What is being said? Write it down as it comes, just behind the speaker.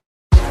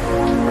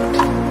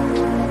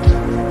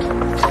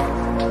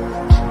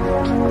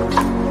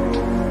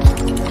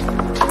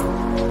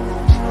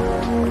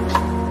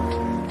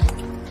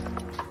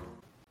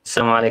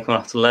Assalamu alaikum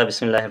wa rahmatullah.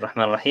 Bismillahir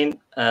Rahmanir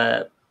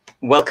Rahim.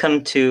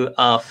 Welcome to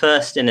our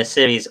first in a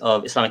series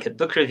of Islamic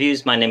book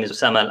reviews. My name is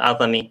Usama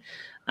Al-Azami,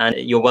 and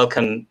you're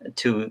welcome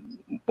to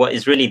what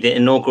is really the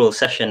inaugural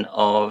session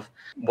of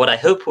what I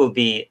hope will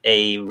be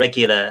a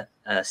regular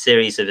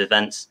series of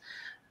events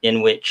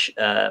in which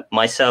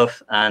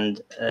myself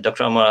and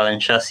Dr. Omar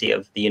Al-Anshasi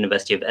of the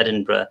University of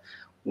Edinburgh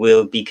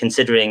will be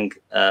considering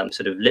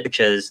sort of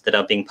literatures that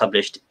are being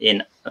published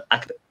in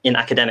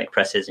academic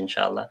presses,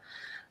 inshallah.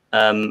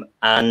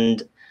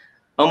 And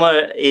Omar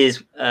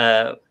is,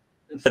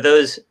 for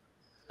those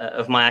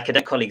of my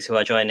academic colleagues who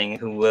are joining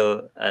who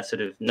will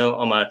sort of know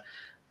Omar,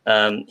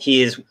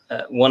 he is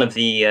one of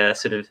the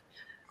sort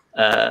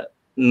of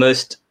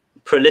most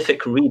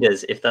prolific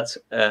readers, if that's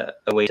a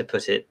way to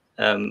put it,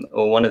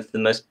 or one of the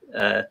most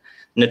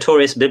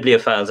notorious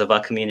bibliophiles of our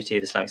community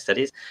of Islamic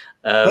studies.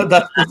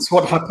 That's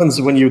what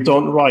happens when you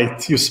don't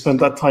write. You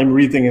spend that time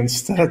reading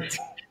instead.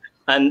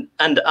 And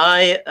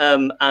I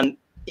am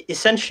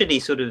essentially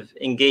sort of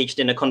engaged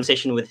in a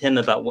conversation with him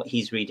about what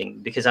he's reading,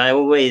 because I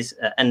always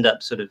end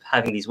up sort of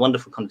having these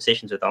wonderful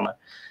conversations with Omar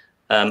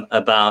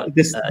about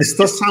this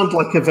does sound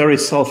like a very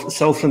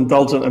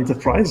self-indulgent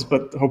enterprise,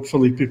 but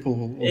hopefully people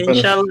will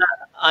inshallah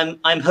benefit.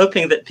 I'm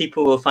hoping that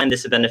people will find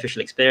this a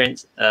beneficial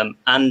experience,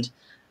 and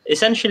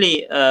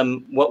essentially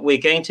what we're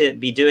going to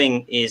be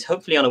doing is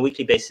hopefully on a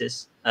weekly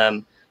basis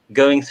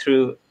going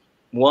through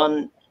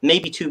one,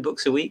 maybe two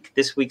books a week.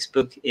 This week's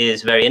book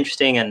is very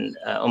interesting, and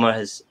Omar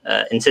has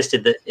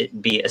insisted that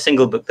it be a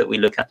single book that we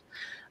look at.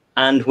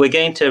 And we're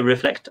going to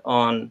reflect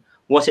on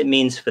what it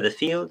means for the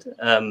field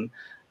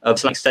of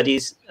Islamic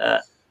studies.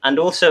 And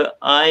also,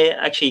 I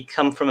actually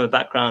come from a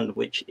background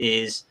which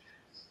is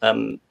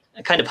a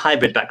kind of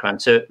hybrid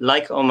background. So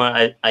like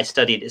Omar, I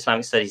studied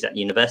Islamic studies at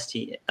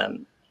university,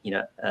 in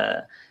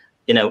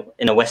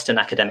a Western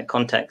academic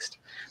context.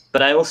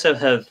 But I also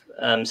have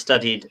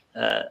studied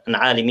an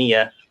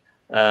alimiyya,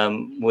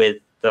 with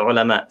the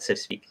ulama, so to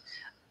speak.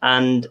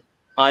 And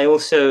I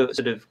also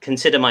sort of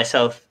consider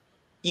myself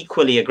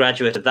equally a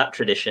graduate of that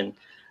tradition.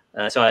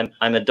 So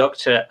I'm a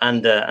doctor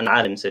and an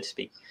alim, so to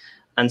speak.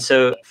 And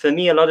so for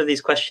me, a lot of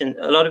these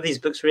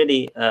books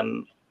really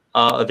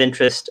are of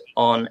interest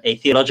on a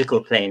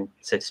theological plane,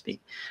 so to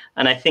speak.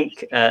 And I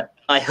think,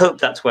 I hope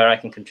that's where I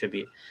can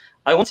contribute.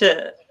 I want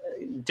to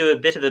do a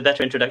bit of a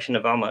better introduction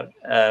of Omar.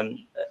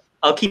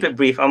 I'll keep it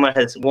brief. Omar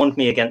has warned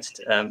me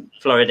against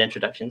florid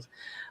introductions.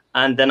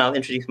 And then I'll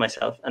introduce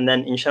myself. And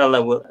then, inshallah,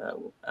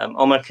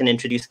 Omar can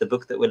introduce the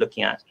book that we're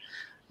looking at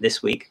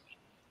this week.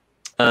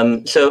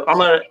 So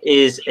Omar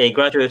is a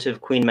graduate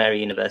of Queen Mary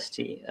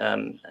University,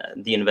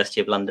 the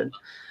University of London.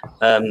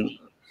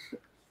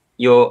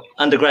 Your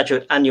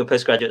undergraduate and your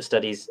postgraduate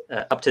studies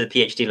up to the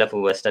PhD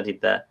level were studied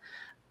there.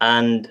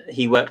 And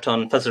he worked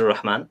on Fazl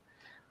Rahman,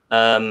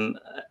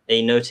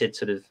 a noted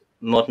sort of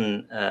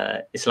modern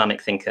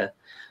Islamic thinker.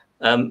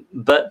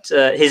 But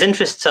his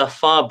interests are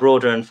far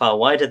broader and far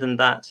wider than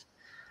that.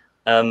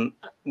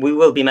 We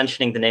will be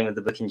mentioning the name of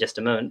the book in just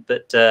a moment,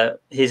 but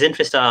his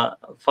interests are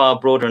far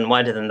broader and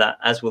wider than that,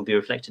 as will be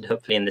reflected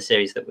hopefully in the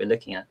series that we're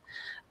looking at.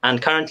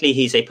 And currently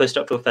he's a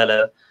postdoctoral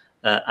fellow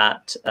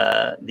at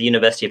the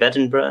University of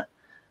Edinburgh.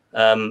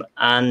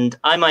 And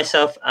I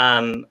myself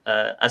am,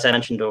 as I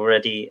mentioned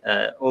already,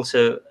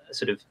 also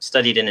sort of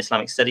studied in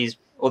Islamic studies.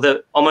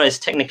 Although Omar is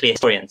technically a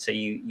historian, so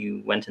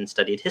you went and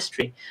studied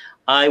history.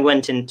 I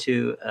went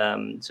into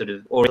sort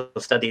of oral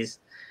studies,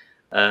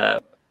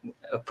 a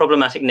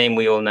problematic name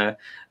we all know,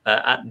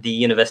 at the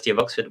University of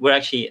Oxford. We're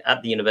actually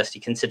at the university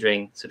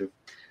considering sort of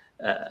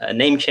a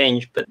name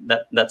change, but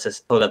that's a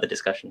whole other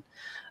discussion.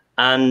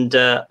 And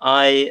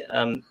I,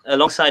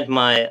 alongside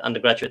my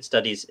undergraduate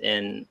studies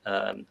in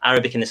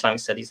Arabic and Islamic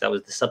studies, that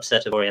was the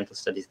subset of Oriental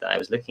studies that I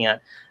was looking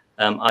at,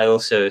 I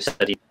also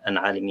studied an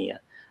alimiyya.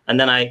 And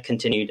then I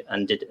continued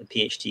and did a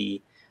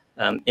PhD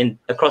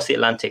across the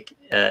Atlantic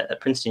at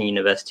Princeton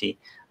University,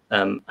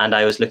 and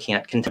I was looking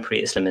at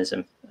contemporary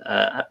Islamism.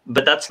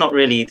 But that's not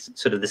really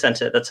sort of the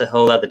center. That's a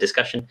whole other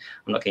discussion.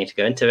 I'm not going to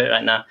go into it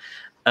right now.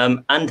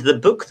 And the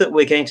book that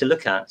we're going to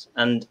look at,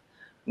 and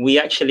we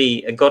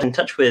actually got in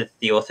touch with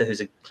the author,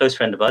 who's a close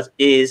friend of ours,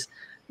 is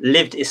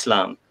Lived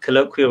Islam,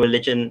 Colloquial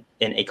Religion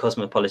in a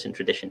Cosmopolitan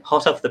Tradition,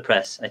 hot off the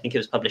press. I think it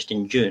was published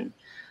in June.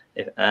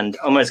 And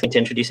Omar is going to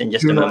introduce it in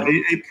just a moment.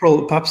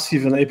 April, perhaps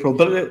even April,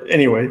 but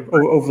anyway,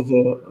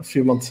 over a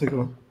few months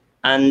ago.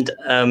 And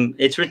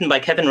it's written by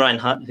Kevin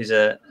Reinhardt, who's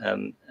a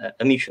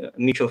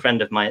mutual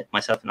friend of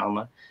myself and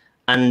Omar.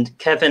 And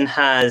Kevin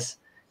has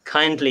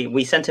kindly,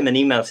 we sent him an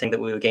email saying that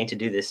we were going to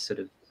do this sort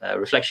of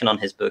reflection on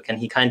his book, and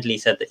he kindly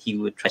said that he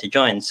would try to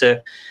join. So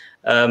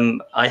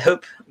I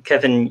hope,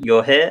 Kevin,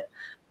 you're here.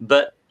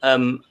 But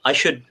I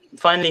should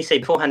finally say,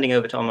 before handing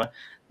over to Omar,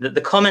 that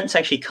the comments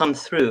actually come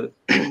through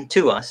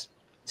to us.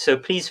 So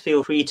please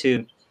feel free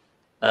to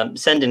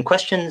send in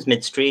questions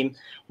midstream.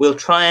 We'll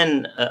try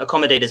and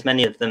accommodate as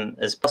many of them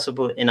as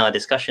possible in our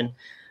discussion.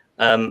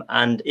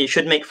 And it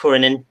should make for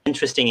an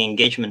interesting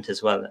engagement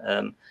as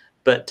well.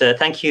 But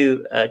thank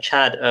you,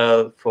 Chad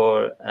Earl,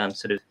 for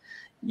sort of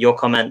your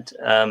comment.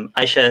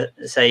 Aisha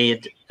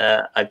Saeed,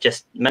 I've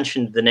just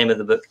mentioned the name of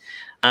the book,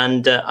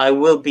 and I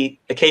will be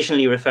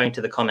occasionally referring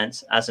to the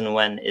comments as and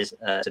when is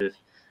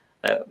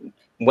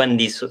when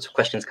these sorts of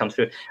questions come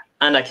through.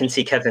 And I can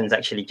see Kevin's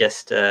actually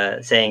just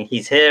saying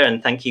he's here,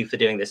 and thank you for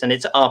doing this. And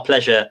it's our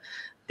pleasure.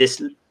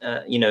 This,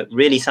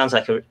 really sounds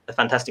like a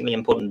fantastically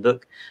important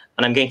book.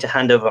 And I'm going to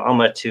hand over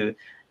Omar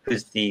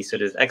who's the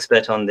sort of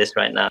expert on this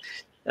right now,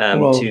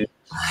 to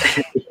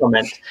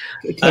comment.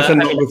 Kevin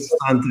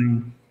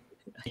notwithstanding.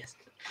 Yes.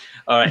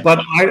 All right. But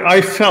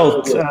I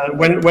felt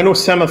when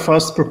Osama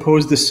first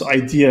proposed this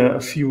idea a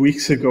few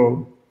weeks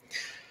ago,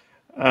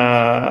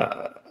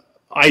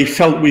 I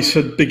felt we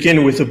should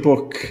begin with a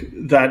book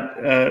that,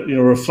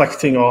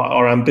 reflecting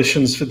our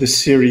ambitions for this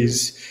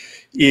series,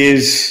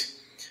 is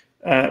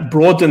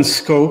broad in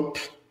scope,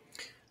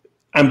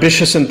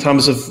 ambitious in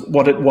terms of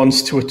what it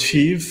wants to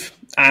achieve,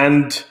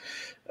 and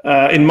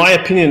in my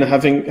opinion,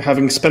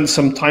 having spent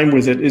some time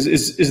with it,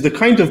 is the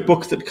kind of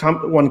book that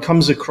one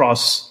comes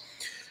across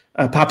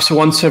perhaps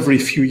once every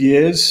few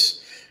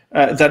years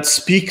that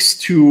speaks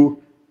to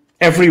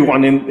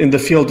everyone in the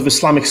field of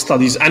Islamic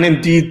studies, and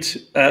indeed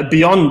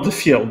beyond the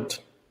field.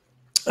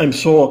 I'm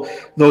sure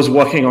those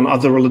working on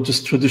other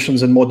religious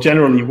traditions and more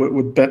generally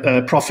would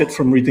profit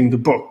from reading the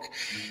book.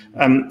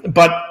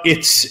 But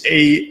it's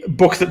a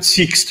book that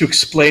seeks to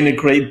explain a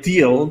great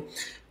deal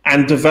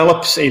and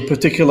develops a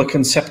particular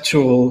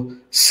conceptual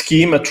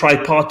scheme, a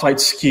tripartite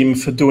scheme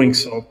for doing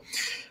so.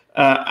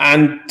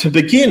 And to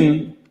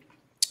begin,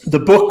 the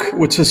book,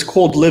 which is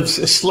called Lived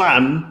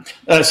Islam,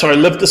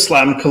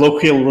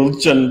 Colloquial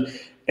Religion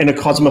in a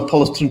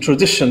Cosmopolitan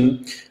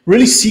Tradition,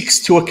 really seeks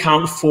to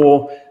account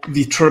for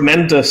the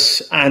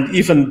tremendous and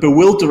even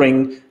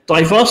bewildering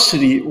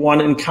diversity one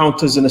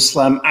encounters in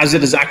Islam as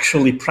it is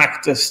actually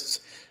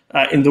practiced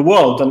in the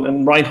world.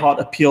 And Reinhardt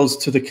appeals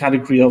to the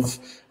category of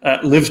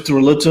lived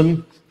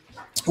religion,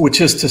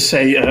 which is to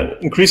say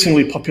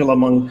increasingly popular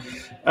among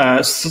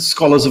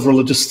scholars of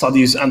religious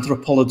studies,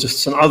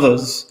 anthropologists and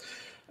others.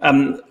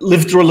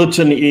 Lived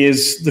religion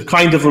is the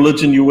kind of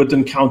religion you would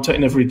encounter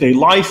in everyday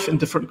life in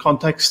different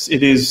contexts.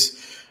 It is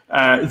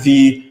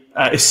the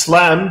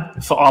Islam,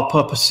 for our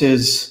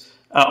purposes,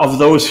 of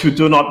those who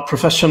do not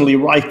professionally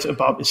write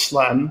about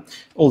Islam,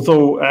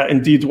 although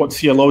indeed what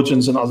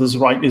theologians and others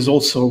write is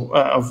also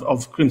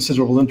of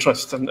considerable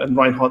interest, and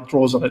Reinhardt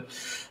draws on it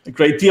a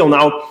great deal.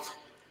 Now,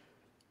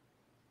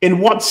 in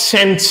what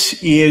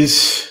sense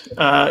is,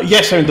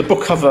 the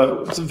book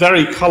cover, it's a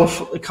very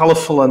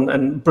colorful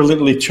and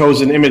brilliantly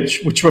chosen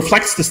image, which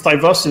reflects this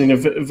diversity in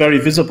a very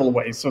visible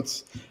way. So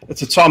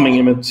it's a charming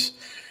image.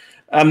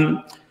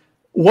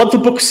 What the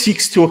book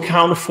seeks to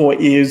account for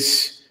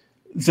is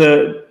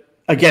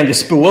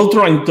this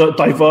bewildering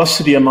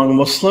diversity among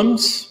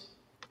Muslims,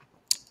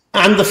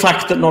 and the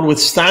fact that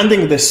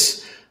notwithstanding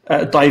this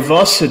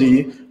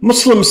diversity,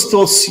 Muslims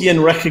still see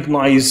and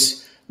recognize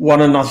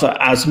one another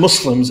as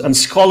Muslims, and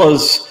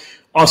scholars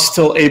are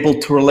still able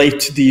to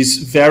relate these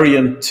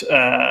variant,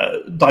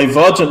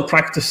 divergent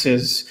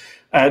practices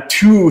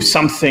to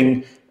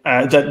something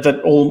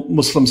that all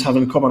Muslims have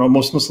in common, or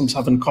most Muslims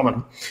have in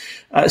common.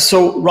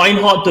 So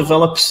Reinhardt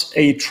develops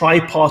a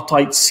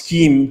tripartite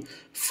scheme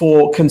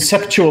for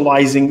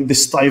conceptualizing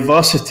this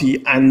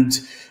diversity and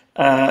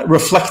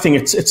reflecting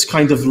its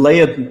kind of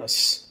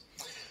layeredness.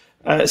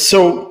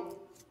 So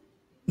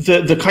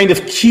the kind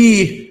of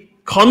key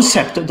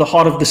concept at the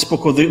heart of this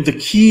book, or the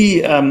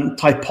key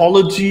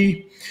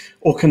typology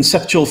or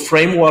conceptual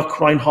framework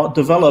Reinhardt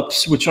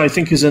develops, which I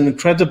think is an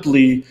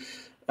incredibly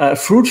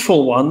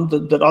fruitful one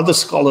that other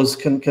scholars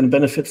can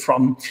benefit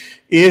from,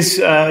 is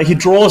he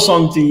draws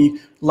on the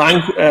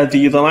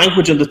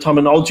language and the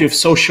terminology of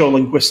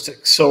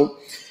sociolinguistics. So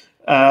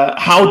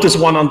how does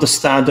one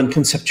understand and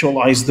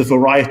conceptualize the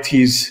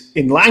varieties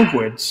in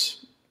language?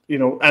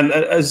 And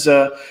as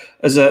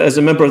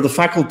a member of the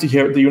faculty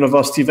here at the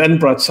University of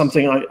Edinburgh, it's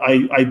something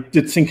I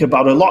did think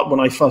about a lot when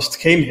I first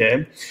came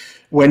here.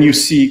 When you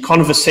see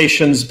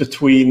conversations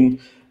between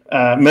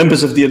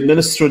members of the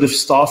administrative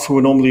staff who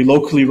are normally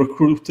locally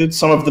recruited,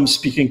 some of them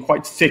speaking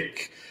quite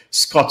thick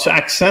Scotch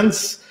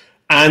accents,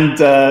 and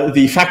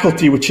the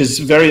faculty, which is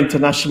very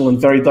international and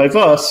very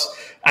diverse.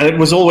 And it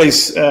was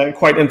always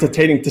quite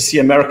entertaining to see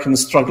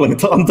Americans struggling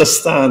to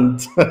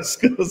understand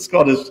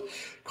Scottish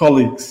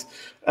colleagues.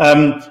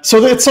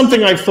 So it's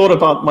something I've thought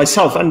about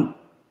myself. And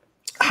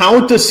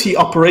how does he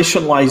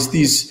operationalize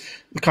these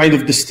kind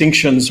of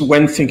distinctions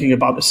when thinking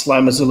about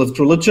Islam as a lived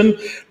religion?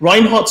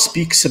 Reinhardt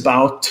speaks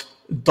about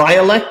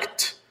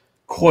dialect,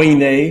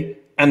 koine,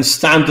 and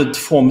standard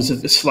forms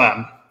of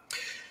Islam.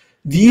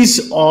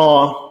 These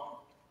are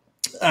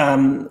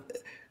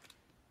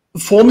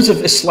forms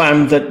of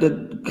Islam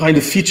that kind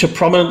of feature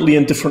prominently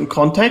in different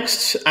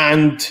contexts,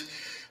 and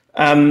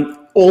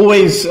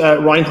always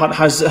Reinhardt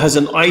has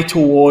an eye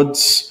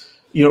towards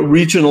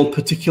regional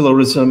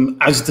particularism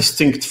as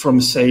distinct from,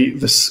 say,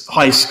 this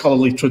high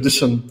scholarly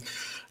tradition.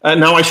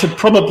 Now, I should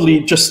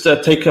probably just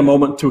take a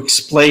moment to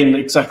explain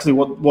exactly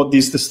what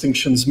these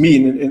distinctions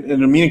mean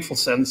in a meaningful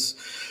sense.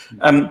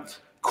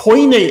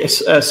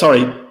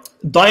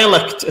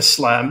 dialect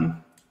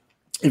Islam,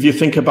 if you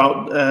think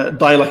about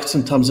dialects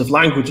in terms of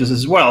languages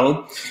as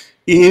well,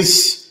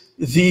 is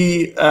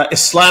the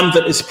Islam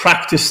that is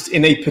practiced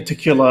in a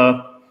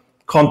particular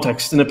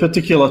context, in a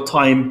particular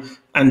time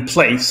and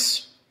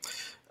place.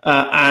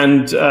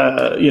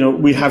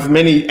 We have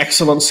many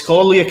excellent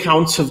scholarly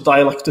accounts of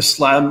dialect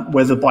Islam,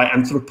 whether by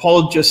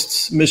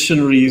anthropologists,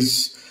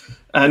 missionaries,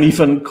 and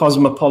even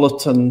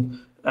cosmopolitan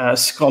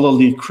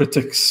scholarly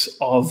critics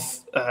of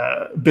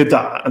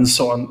bid'ah and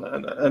so on.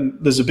 And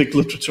there's a big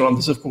literature on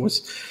this, of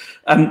course.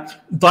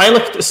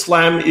 Dialect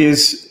Islam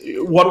is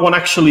what one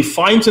actually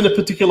finds in a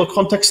particular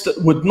context that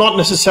would not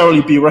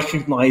necessarily be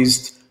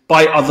recognized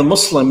by other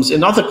Muslims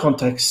in other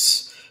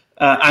contexts,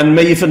 and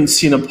may even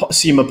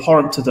seem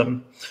abhorrent to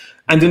them.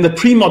 And in the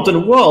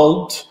pre-modern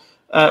world,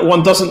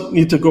 one doesn't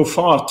need to go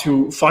far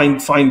to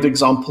find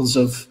examples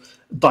of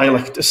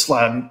dialect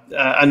Islam.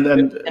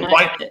 Can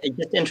I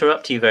just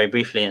interrupt you very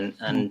briefly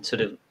and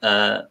sort of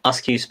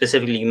ask you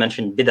specifically, you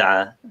mentioned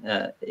bid'ah.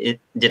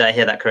 Did I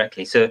hear that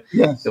correctly? So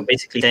yes. You're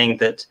basically saying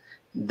that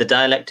the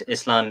dialect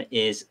Islam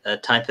is a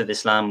type of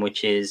Islam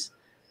which is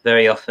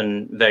very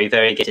often very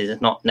variegated.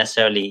 It's not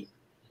necessarily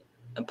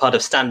a part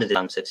of standard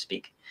Islam, so to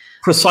speak.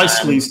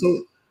 Precisely.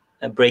 So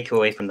a break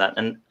away from that.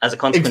 And as a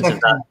consequence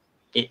exactly. of that,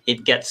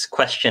 it gets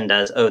questioned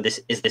as,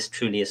 is this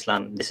truly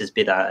Islam? This is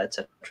bid'ah,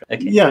 etc.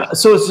 Okay. Yeah.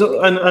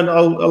 So and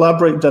I'll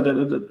elaborate that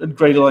at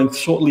greater length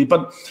shortly.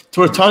 But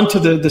to return to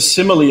the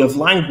simile of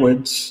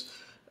language,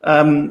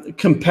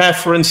 compare,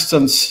 for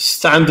instance,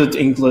 standard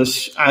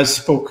English as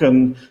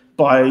spoken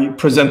by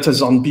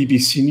presenters on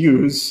BBC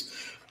News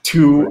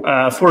to,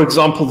 for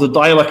example, the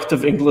dialect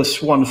of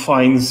English one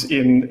finds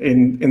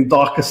in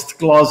darkest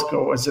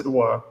Glasgow, as it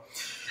were.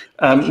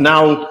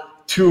 Now,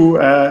 to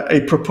a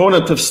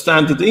proponent of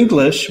standard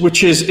English,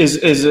 which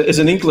is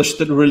an English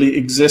that really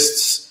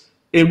exists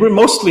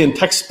mostly in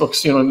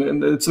textbooks,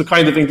 and it's the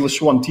kind of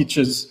English one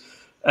teaches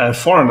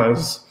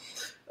foreigners,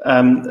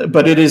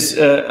 but it is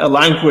a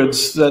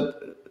language that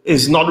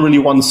is not really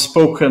one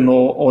spoken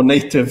or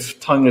native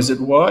tongue, as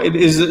it were. It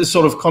is a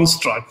sort of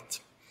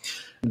construct,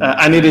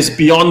 and it is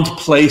beyond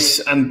place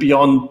and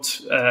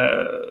beyond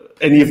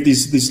any of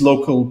these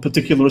local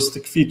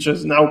particularistic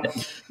features. Now,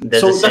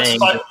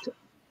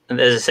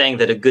 there's a saying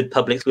that a good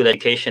public school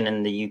education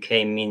in the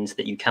UK means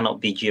that you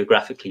cannot be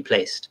geographically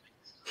placed.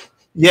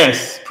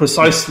 Yes,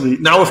 precisely.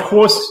 Now, of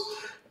course,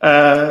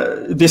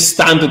 this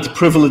standard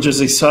privileges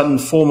a certain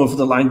form of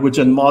the language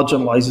and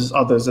marginalizes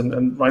others,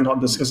 and Reinhard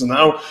discusses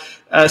now.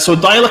 So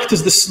dialect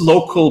is this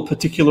local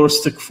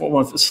particularistic form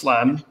of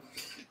Islam.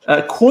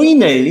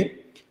 Koine,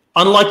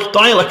 unlike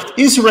dialect,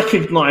 is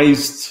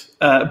recognized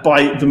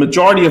by the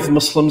majority of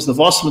Muslims, the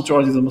vast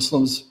majority of the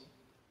Muslims,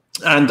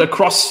 and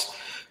across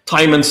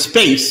time and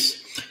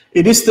space.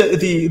 It is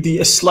the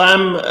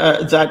Islam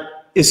that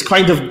is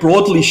kind of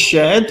broadly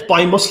shared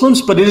by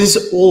Muslims, but it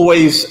is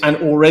always and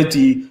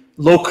already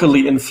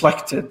locally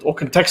inflected or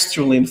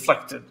contextually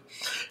inflected.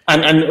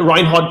 And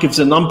Reinhard gives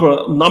a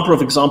number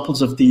of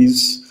examples of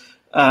these.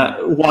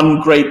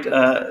 One great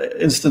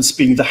instance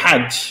being the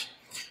Hajj.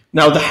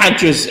 Now, the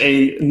Hajj is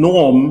a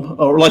norm,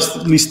 or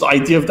at least the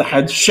idea of the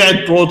Hajj,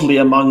 shared broadly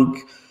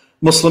among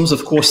Muslims.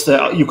 Of course,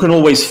 you can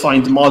always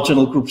find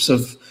marginal groups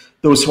of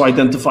those who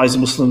identify as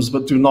Muslims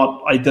but do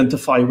not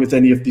identify with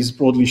any of these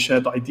broadly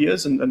shared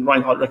ideas, and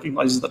Reinhard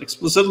recognizes that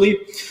explicitly.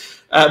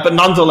 But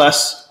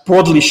nonetheless,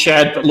 broadly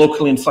shared but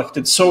locally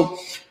inflected. So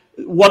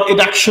what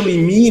it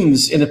actually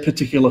means in a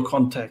particular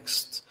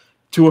context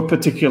to a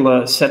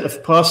particular set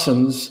of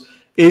persons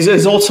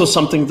is also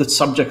something that's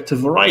subject to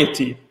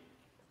variety.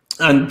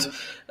 And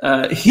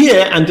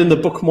here and in the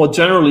book more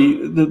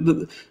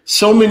generally,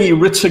 so many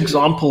rich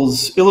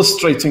examples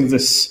illustrating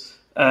this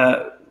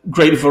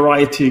great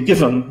variety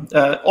given,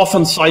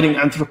 often citing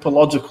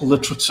anthropological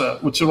literature,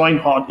 which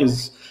Reinhard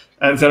is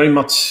very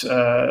much,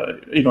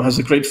 has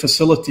a great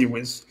facility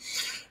with.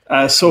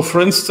 So, for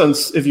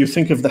instance, if you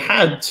think of the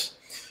Hajj,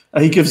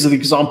 he gives the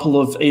example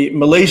of a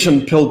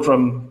Malaysian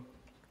pilgrim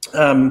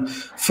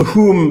for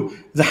whom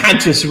the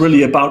Hajj is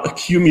really about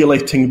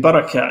accumulating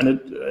barakah,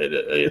 and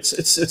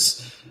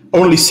it's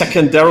only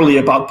secondarily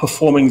about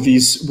performing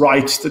these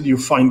rites that you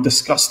find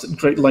discussed at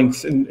great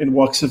length in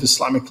works of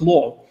Islamic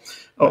law.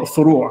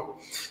 Furu'.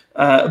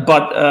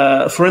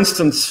 But for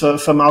instance,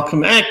 for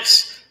Malcolm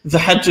X, the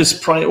Hajj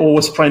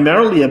was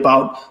primarily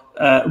about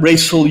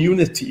racial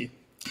unity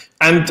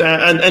and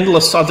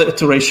endless other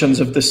iterations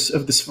of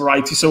this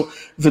variety. So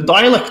the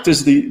dialect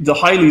is the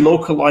highly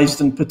localized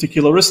and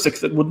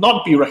particularistic that would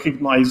not be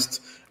recognized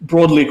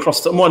broadly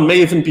across the one,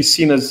 may even be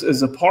seen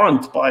as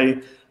abhorrent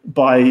by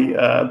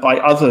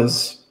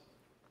others.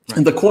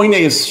 And the koine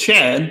is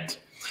shared.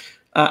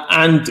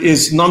 And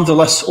is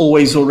nonetheless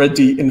always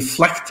already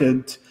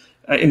inflected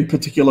in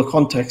particular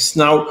contexts.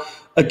 Now,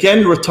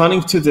 again,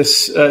 returning to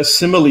this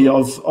simile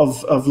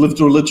of lived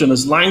religion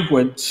as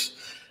language,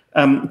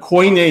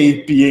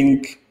 koine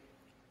being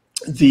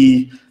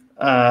the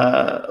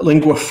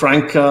lingua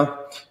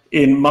franca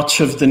in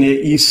much of the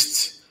Near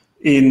East,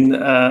 in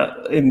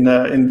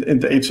the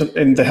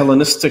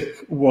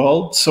Hellenistic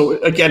world.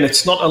 So again,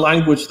 it's not a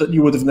language that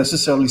you would have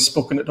necessarily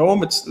spoken at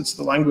home. It's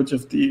the language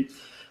of the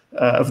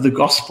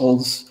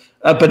Gospels,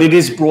 but it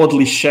is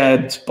broadly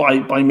shared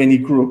by many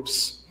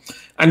groups.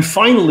 And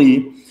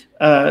finally,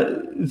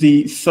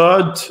 the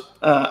third,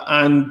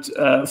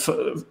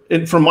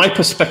 from my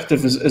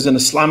perspective as an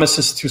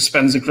Islamicist who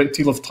spends a great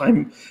deal of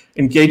time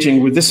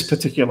engaging with this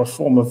particular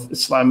form of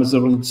Islam as a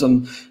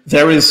religion,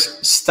 there is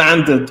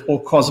standard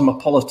or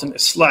cosmopolitan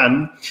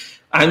Islam.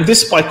 And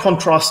this, by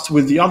contrast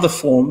with the other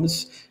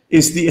forms,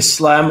 is the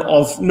Islam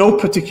of no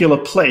particular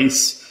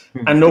place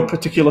and no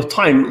particular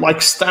time.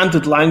 Like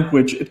standard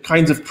language, it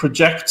kind of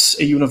projects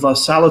a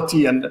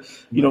universality, and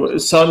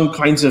certain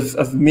kinds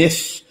of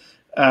myth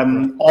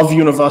of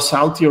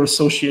universality are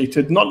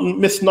associated,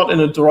 not in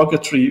a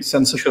derogatory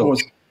sense, of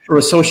course, are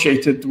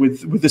associated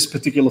with this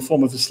particular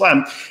form of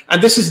Islam.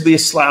 And this is the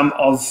Islam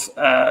of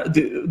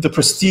the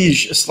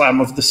prestige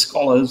Islam of the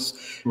scholars.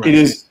 Right. It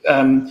is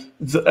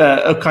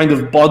a kind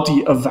of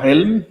body of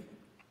ilm,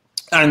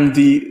 and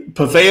the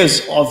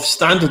purveyors of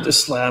standard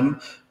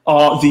Islam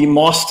are the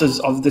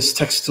masters of this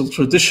textual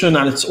tradition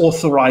and its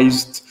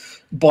authorized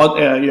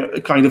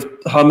kind of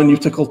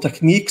hermeneutical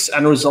techniques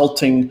and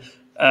resulting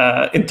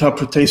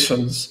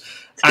interpretations.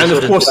 And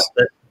of course,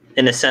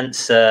 in a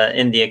sense,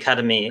 in the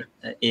academy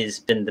has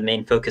been the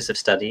main focus of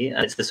study,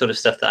 and it's the sort of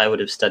stuff that I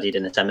would have studied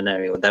in a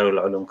seminary or Darul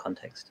Ulum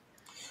context.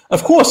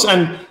 Of course,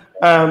 and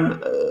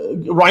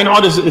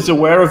Reinhard is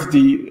aware of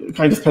the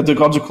kind of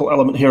pedagogical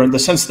element here, in the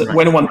sense that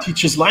when one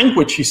teaches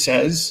language, he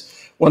says,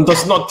 one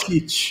does not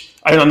teach,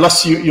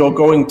 unless you're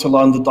going to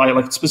learn the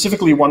dialect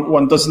specifically,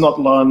 one does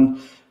not learn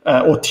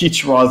or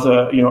teach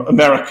rather,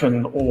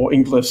 American or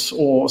English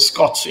or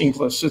Scots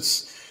English.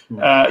 It's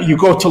you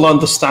go to learn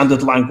the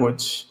standard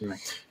language. Right.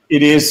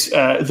 It is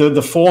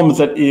the form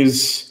that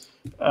is,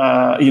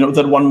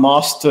 that one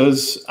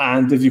masters,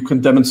 and if you can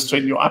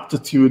demonstrate your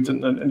aptitude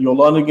and your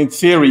learning in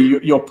theory,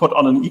 you're put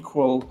on an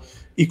equal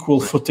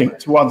footing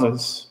to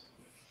others.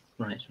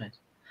 Right.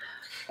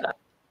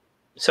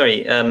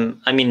 Sorry,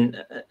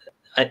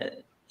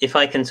 if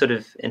I can sort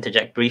of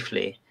interject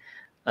briefly,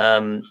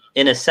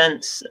 in a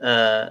sense,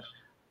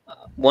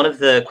 one of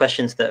the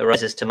questions that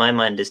arises to my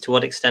mind is, to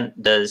what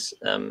extent does,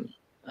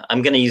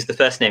 I'm going to use the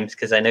first names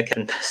because I know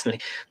Kevin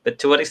personally, but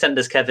to what extent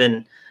does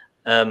Kevin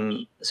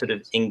sort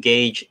of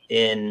engage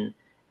in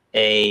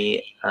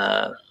a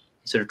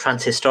sort of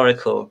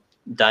transhistorical,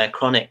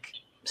 diachronic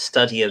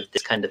study of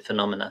this kind of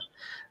phenomena?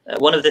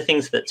 One of the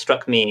things that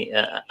struck me,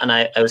 and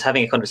I was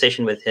having a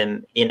conversation with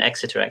him in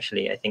Exeter,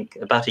 actually, I think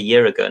about a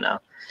year ago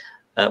now,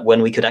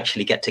 when we could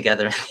actually get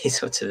together in these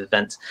sorts of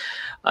events,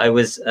 I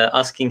was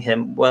asking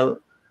him, well,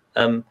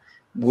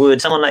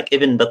 would someone like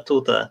Ibn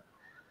Battuta,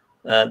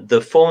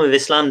 the form of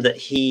Islam that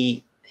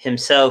he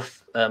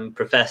himself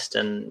professed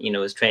and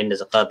was trained as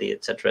a qadi,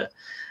 etc.,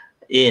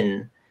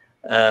 he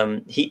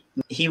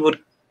would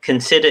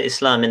consider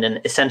Islam in an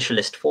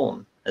essentialist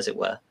form, as it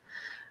were.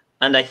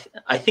 And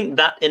I think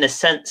that, in a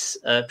sense,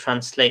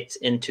 translates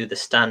into the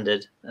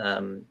standard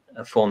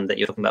form that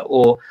you're talking about,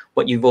 or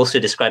what you've also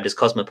described as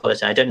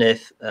cosmopolitan. I don't know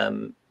if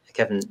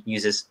Kevin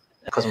uses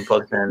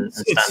cosmopolitan and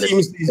standard.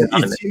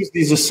 It seems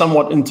these are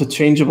somewhat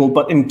interchangeable,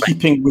 but in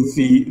keeping with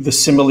the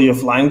simile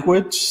of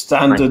language,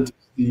 standard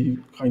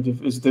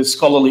is the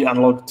scholarly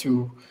analog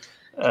to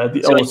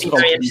the so I'd be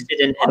very interested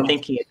in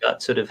thinking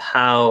about sort of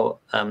how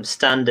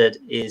standard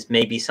is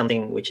maybe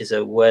something which is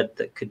a word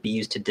that could be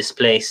used to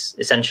displace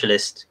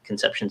essentialist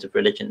conceptions of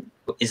religion.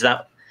 Is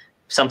that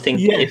something,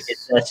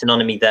 is there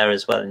synonymy there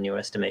as well in your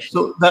estimation?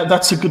 So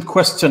that's a good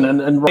question.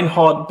 And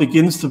Reinhard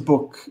begins the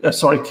book,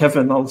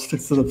 Kevin, I'll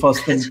stick to the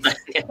first thing,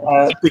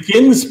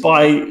 begins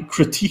by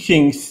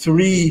critiquing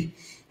three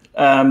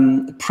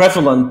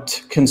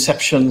prevalent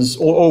conceptions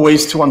or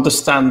ways to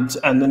understand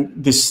and then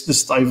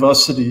this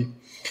diversity.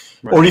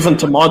 Right. Or even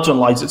to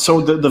marginalize it.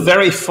 So the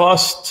very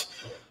first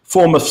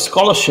form of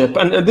scholarship,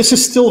 and this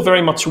is still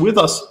very much with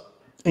us,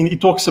 and he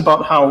talks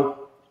about how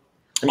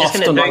I'm just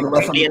going to very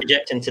quickly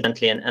interject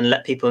incidentally and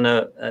let people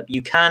know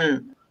you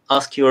can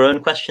ask your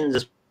own questions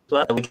as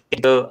well. We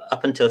can go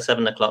up until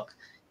 7 o'clock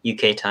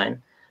UK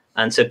time.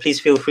 And so please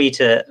feel free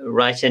to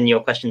write in your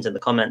questions in the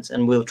comments,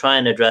 and we'll try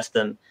and address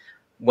them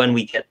when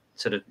we get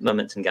sort of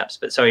moments and gaps.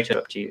 But sorry to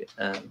interrupt you,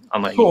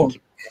 Omar. Cool.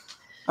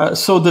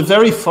 So the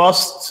very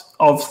first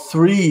of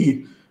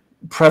three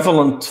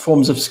prevalent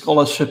forms of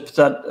scholarship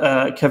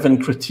that Kevin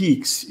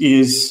critiques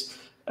is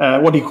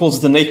what he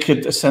calls the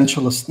naked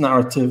essentialist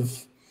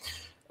narrative.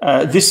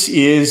 This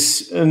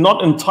is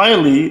not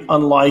entirely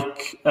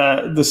unlike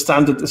the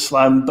standard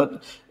Islam,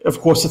 but of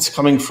course it's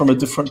coming from a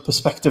different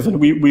perspective, and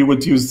we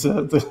would use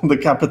the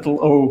capital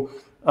O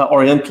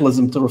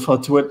Orientalism to refer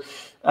to it.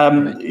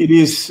 It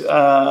is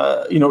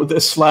the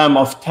Islam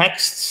of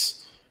texts,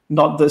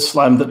 not the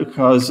Islam that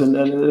occurs in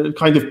a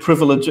kind of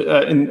privilege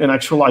in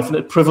actual life, and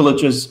it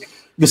privileges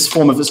this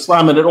form of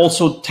Islam, and it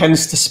also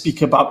tends to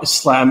speak about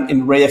Islam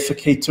in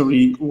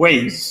reificatory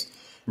ways.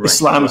 Right.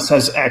 Islam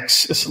says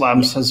X,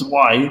 Islam says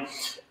Y.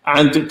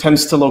 and it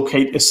tends to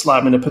locate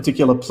Islam in a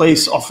particular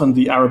place, often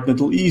the Arab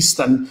Middle East.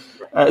 And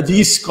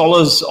these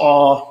scholars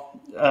are,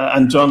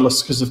 and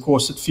journalists, because of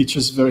course it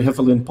features very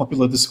heavily in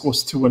popular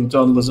discourse too, and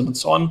journalism and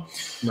so on.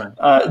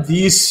 Right.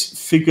 These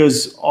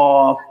figures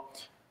are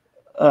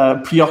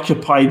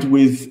preoccupied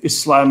with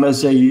Islam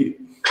as a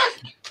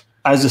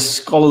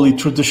scholarly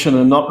tradition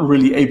and not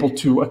really able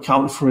to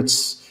account for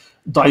its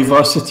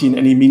diversity in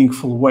any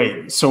meaningful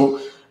way. So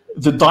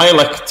the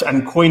dialect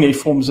and Koine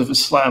forms of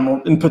Islam,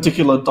 or in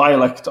particular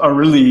dialect, are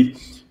really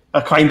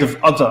a kind of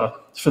other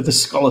for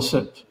this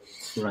scholarship.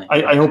 Right.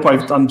 I hope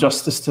I've done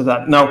justice to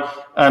that. Now,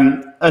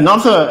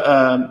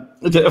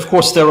 of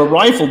course, their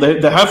arrival,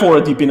 there have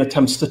already been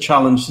attempts to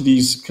challenge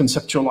these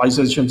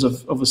conceptualizations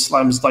of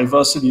Islam's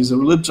diversity as a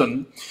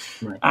religion.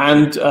 Right.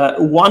 And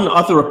one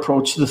other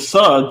approach, the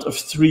third of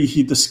three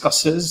he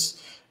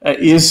discusses,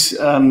 is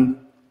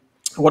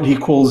what he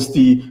calls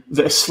the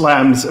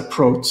Islam's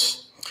approach.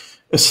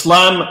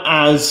 Islam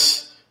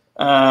as,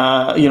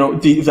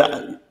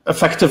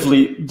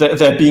 effectively,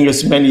 there being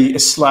as many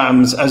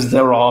Islams as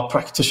there are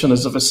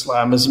practitioners of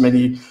Islam,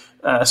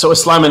 so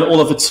Islam in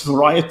all of its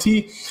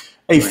variety,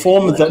 a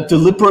form that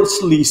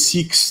deliberately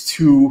seeks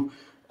to,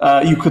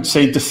 you could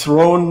say,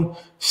 dethrone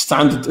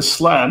standard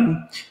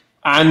Islam.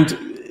 And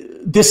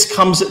this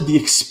comes at the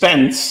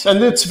expense,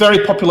 and it's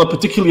very popular,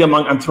 particularly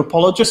among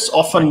anthropologists,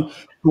 often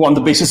who on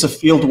the basis of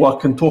field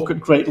work can talk at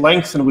great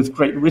length and with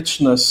great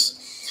richness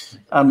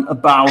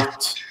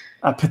about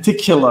a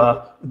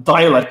particular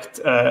dialect,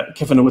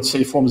 Kevin would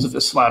say, forms of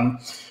Islam.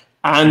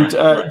 And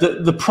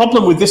the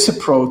problem with this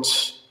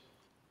approach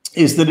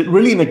is that it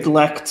really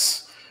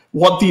neglects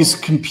what these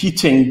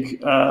competing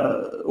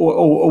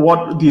or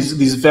what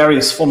these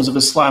various forms of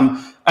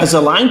Islam as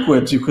a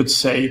language, you could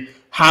say,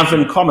 have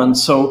in common.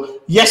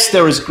 So yes,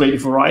 there is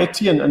great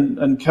variety,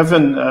 and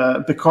Kevin,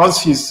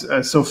 because he's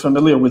so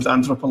familiar with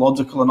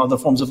anthropological and other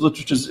forms of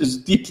literature, is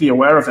deeply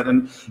aware of it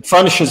and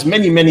furnishes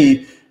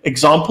many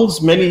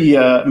examples,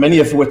 many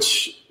of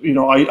which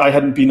I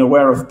hadn't been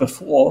aware of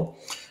before.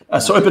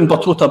 So Ibn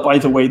Battuta, by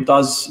the way,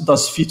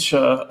 does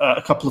feature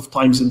a couple of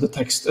times in the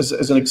text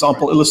as an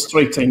example,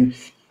 illustrating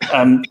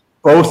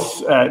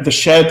both the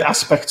shared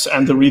aspects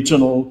and the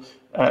regional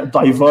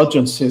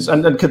divergences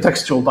and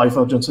contextual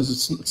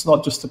divergences. It's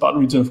not just about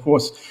region, of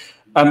course.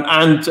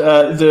 And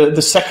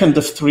the second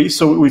of three,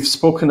 so we've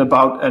spoken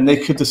about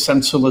naked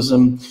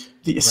essentialism,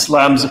 the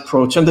Islam's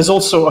approach, and there's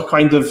also a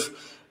kind of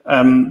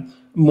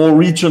more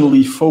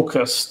regionally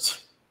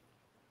focused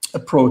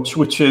approach,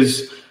 which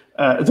is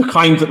the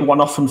kind that one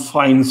often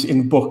finds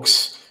in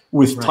books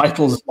with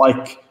titles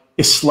like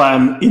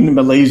Islam in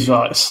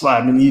Malaysia,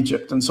 Islam in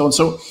Egypt, and so on.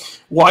 So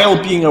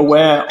while being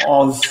aware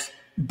of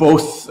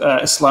both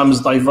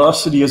Islam's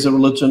diversity as a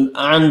religion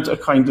and a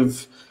kind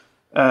of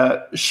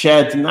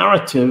shared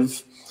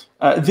narrative,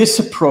 this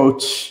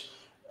approach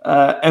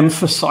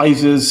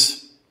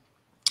emphasizes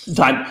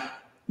that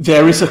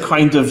there is a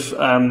kind of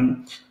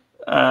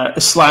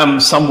Islam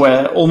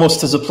somewhere,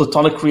 almost as a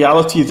Platonic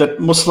reality, that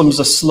Muslims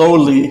are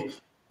slowly,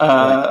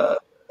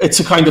 it's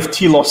a kind of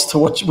telos to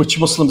which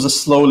Muslims are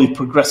slowly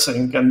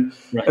progressing, and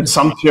in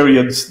some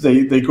periods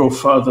they go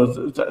further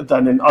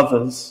than in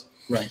others.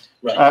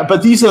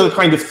 But these are the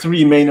kind of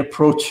three main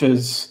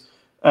approaches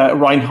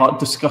Reinhardt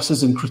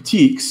discusses and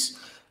critiques.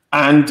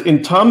 And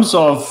in terms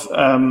of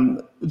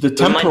the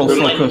temporal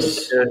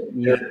focus,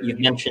 you've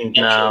mentioned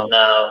now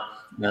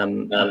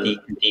the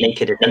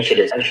naked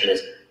essentialism.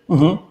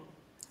 Mm-hmm.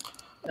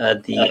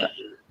 The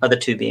other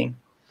two being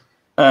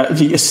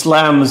the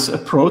Islam's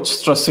approach,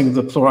 stressing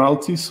the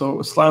plurality. So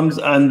Islam's,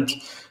 and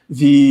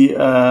the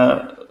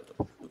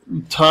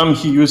term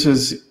he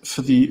uses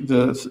for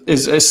the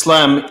is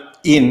Islam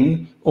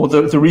in, or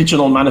the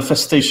regional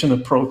manifestation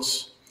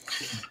approach.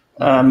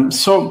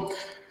 So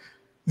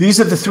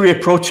these are the three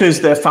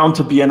approaches. They're found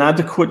to be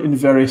inadequate in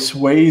various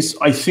ways.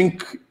 I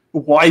think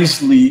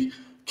wisely,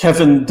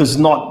 Kevin does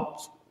not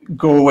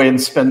go away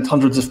and spend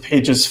hundreds of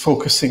pages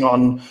focusing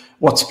on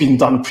what's been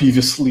done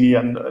previously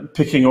and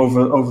picking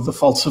over the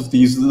faults of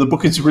these. The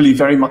book is really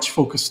very much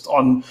focused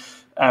on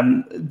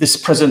this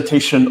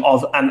presentation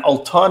of an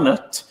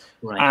alternate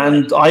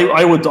and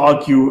I would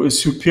argue a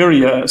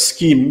superior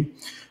scheme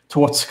to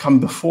what's come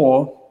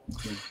before.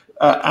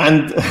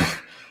 And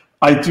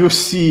I do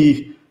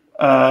see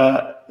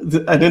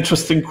an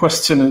interesting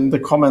question in the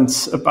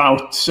comments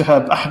about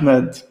Shihab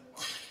Ahmed.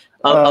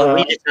 I'll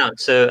read it out.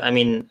 So, I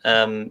mean,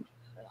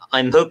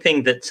 I'm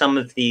hoping that some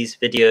of these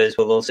videos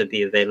will also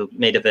be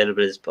made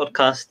available as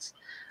podcasts.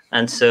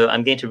 And so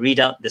I'm going to read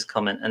out this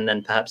comment, and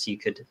then perhaps you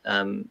could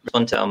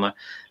respond to Omar.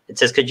 It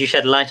says, could you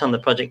shed light on the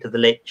project of the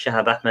late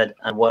Shihab Ahmed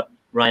and what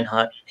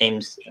Reinhardt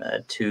aims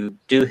to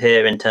do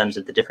here in terms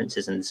of the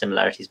differences and the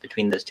similarities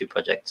between those two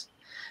projects?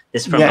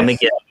 This is from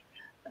Amigya.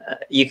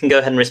 You can go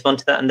ahead and respond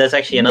to that. And there's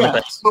actually another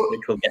question,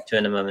 which we'll get to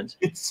in a moment.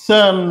 It's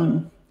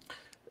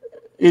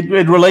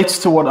it relates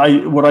to what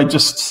I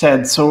just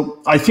said.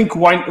 So I think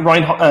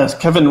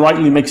Kevin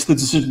rightly makes the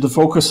decision to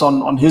focus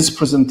on his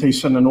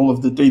presentation and all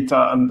of the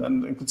data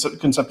and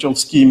conceptual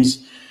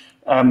schemes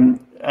of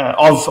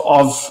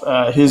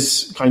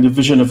his kind of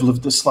vision of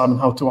lived Islam and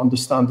how to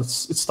understand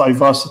its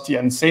diversity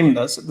and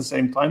sameness at the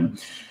same time.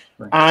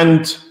 Right.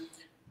 And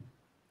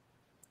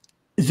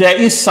there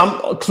is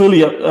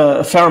clearly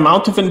a fair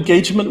amount of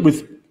engagement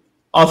with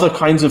other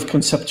kinds of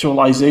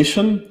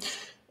conceptualization.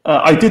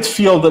 I did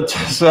feel that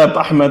Zeb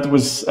Ahmed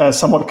was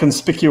somewhat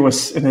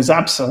conspicuous in his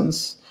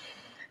absence.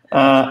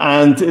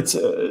 And it's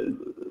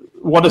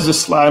What is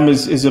Islam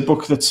is a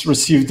book that's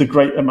received a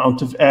great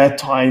amount of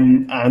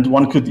airtime, and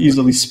one could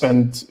easily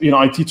spend,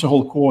 I teach a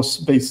whole course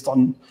based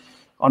on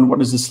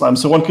what is Islam.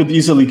 So one could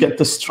easily get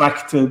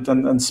distracted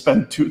and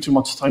spend too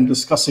much time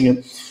discussing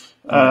it.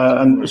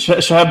 And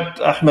Shahab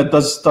Ahmed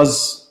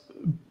does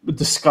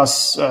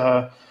discuss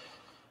a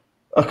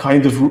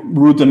kind of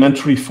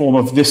rudimentary form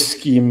of this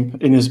scheme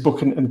in his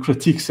book and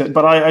critiques it.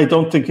 But I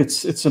don't think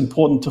it's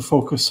important to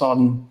focus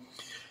on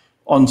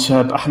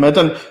Shahab Ahmed.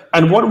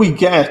 And what we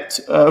get,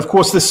 of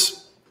course,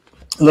 this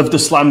Lived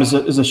Islam is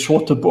a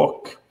shorter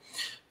book,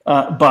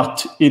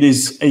 but it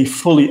is a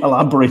fully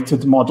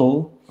elaborated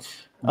model.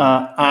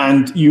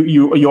 And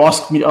you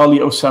asked me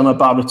earlier, Osama,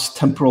 about its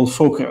temporal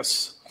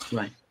focus.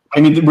 Right.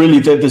 I mean, really,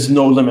 there's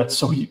no limit.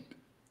 So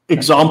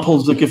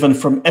examples are given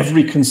from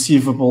every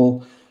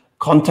conceivable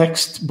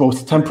context,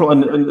 both temporal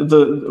and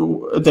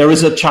there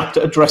is a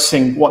chapter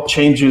addressing what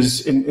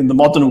changes in the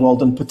modern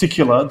world in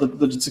particular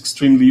that it's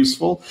extremely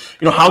useful.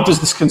 How does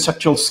this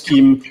conceptual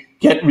scheme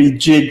get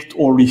rejigged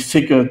or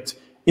refigured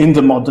in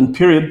the modern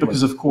period?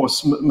 Because of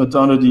course,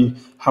 modernity,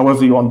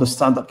 however you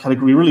understand that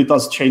category, really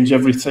does change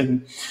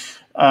everything.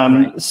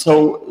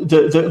 So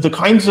the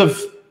kinds of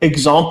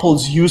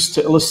examples used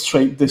to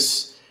illustrate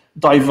this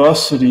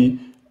diversity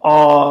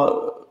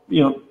are,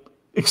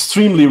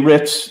 extremely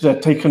rich. They're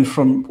taken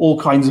from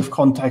all kinds of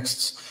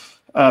contexts,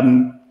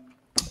 and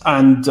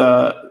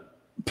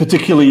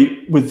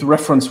particularly with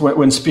reference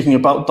when speaking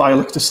about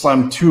dialect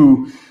Islam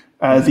to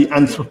the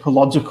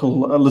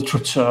anthropological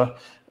literature,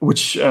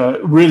 which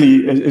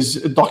really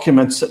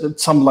documents at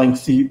some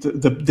length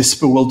this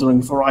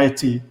bewildering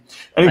variety.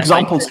 And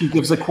examples he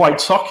gives are quite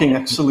shocking,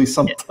 actually,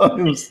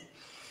 sometimes.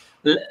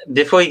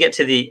 Before you get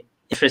to the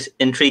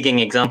intriguing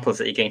examples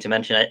that you're going to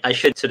mention, I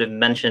should sort of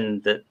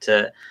mention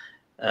that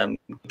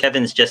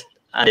Kevin's just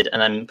added,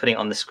 and I'm putting it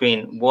on the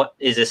screen, what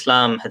is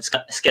Islam had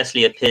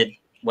scarcely appeared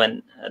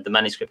when the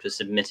manuscript was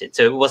submitted.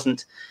 So it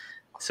wasn't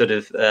sort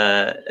of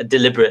a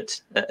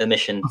deliberate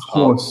omission. Of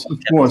course.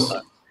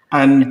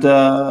 And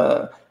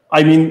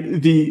I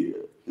mean, the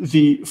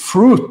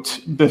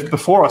fruit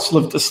before us,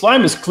 Lived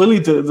Islam, is clearly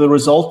the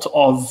result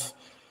of,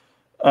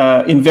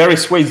 in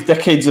various ways,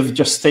 decades of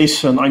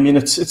gestation. I mean,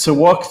 it's a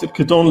work that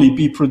could only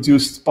be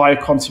produced by a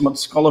consummate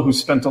scholar who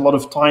spent a lot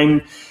of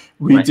time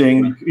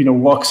reading,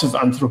 works of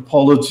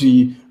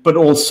anthropology, but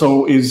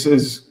also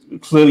is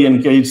clearly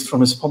engaged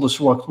from his published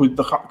work with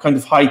the kind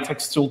of high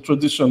textual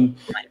tradition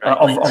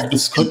of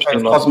this kind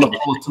of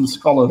cosmopolitan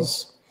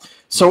scholars.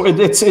 So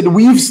it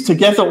weaves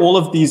together all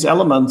of these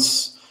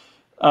elements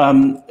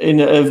in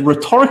a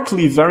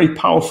rhetorically very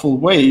powerful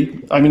way.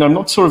 I mean, I'm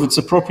not sure if it's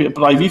appropriate,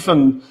 but I've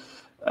even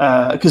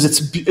because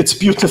it's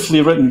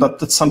beautifully written.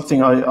 That's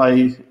something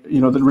I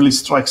that really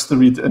strikes the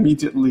reader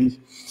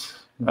immediately.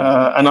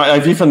 And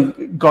I've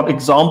even got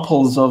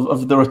examples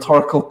of the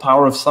rhetorical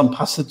power of some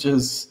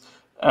passages,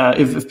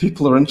 if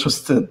people are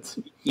interested.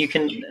 You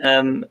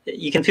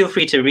can feel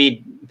free to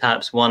read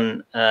perhaps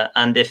one,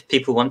 and if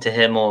people want to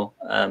hear more,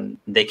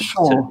 they can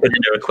sort of put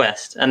in a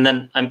request. And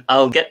then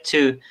I'll get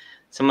to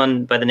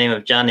someone by the name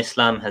of Jan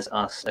Islam has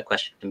asked a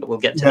question, but we'll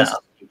get to that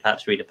after you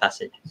perhaps read a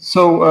passage.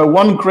 So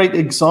one great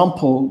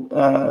example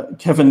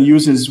Kevin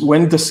uses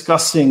when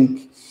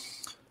discussing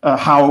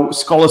how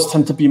scholars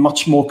tend to be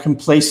much more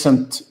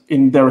complacent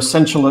in their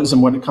essentialism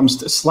when it comes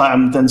to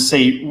Islam than,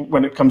 say,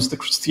 when it comes to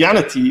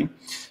Christianity,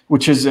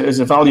 which is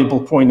a valuable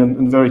point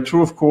and very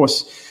true, of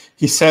course.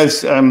 He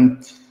says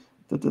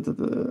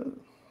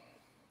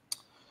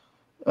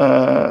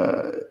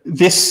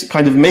this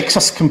kind of makes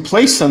us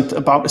complacent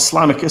about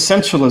Islamic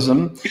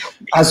essentialism,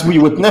 as we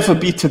would never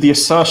be to the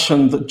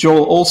assertion that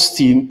Joel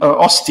Osteen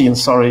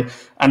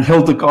and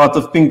Hildegard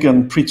of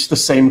Bingen preach the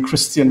same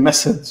Christian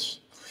message.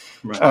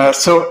 Right.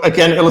 So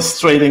again,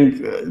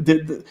 illustrating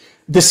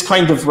this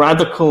kind of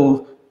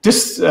radical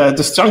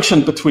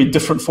disjunction between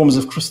different forms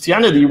of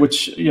Christianity,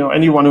 which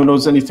anyone who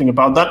knows anything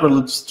about that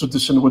religious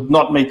tradition would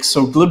not make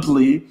so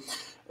glibly.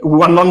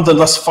 One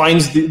nonetheless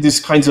finds these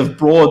kinds of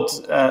broad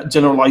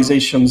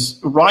generalizations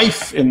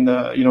rife in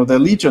their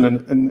legion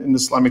in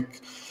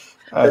Islamic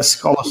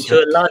scholarship.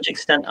 To a large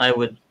extent, I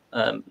would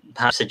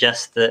perhaps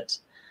suggest that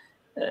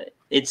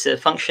it's a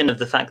function of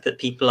the fact that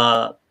people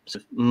are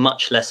sort of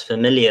much less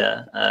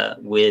familiar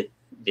with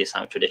the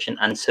Islamic tradition,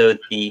 and so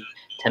the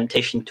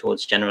temptation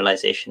towards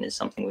generalization is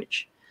something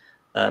which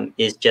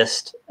is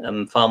just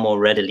far more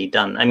readily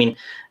done. I mean,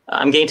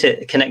 I'm going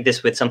to connect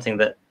this with something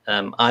that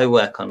I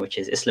work on, which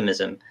is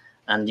Islamism,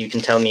 and you can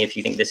tell me if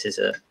you think this is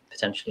a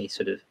potentially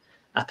sort of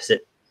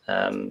opposite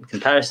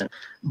comparison.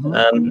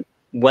 Mm-hmm.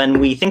 When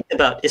we think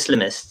about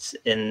Islamists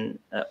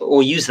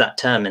or use that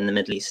term in the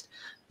Middle East,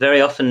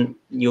 very often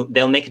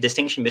they'll make a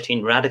distinction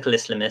between radical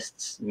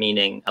Islamists,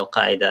 meaning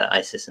Al-Qaeda,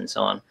 ISIS, and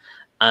so on,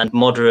 and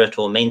moderate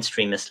or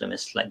mainstream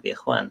Islamists like the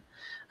Ikhwan.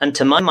 And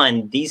to my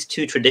mind, these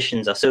two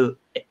traditions are so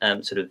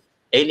sort of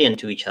alien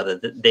to each other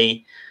that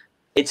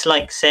it's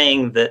like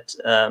saying that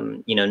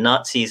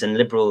Nazis and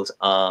liberals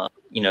are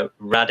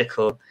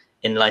radical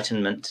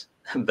Enlightenment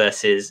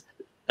versus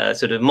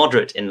sort of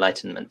moderate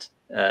Enlightenment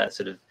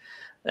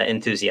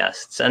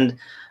enthusiasts. And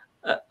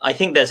I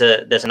think there's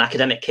an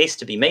academic case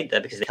to be made there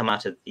because they come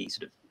out of the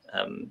sort of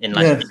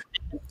Enlightenment.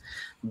 Yes.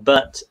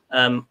 But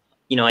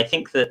I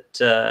think that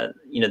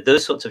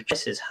those sorts of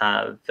choices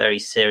have very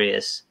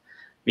serious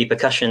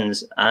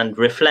repercussions and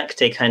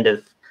reflect a kind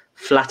of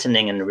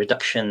flattening and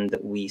reduction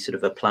that we sort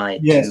of apply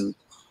to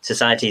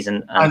societies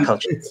and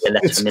cultures.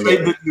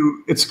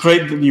 It's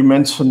great that you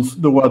mentioned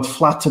the word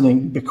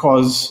flattening,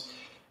 because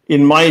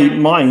in my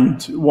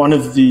mind, one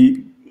of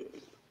the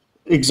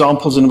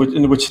examples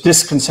in which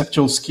this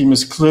conceptual scheme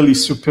is clearly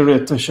superior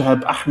to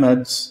Shihab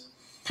Ahmed's,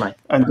 right.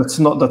 And that's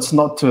not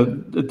to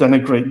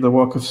denigrate the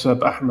work of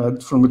Shihab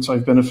Ahmed, from which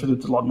I've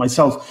benefited a lot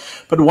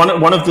myself. But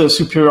one of the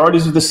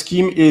superiorities of the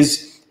scheme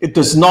is it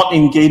does not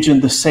engage in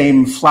the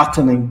same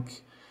flattening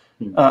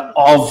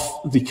of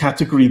the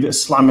category, the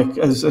Islamic,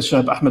 as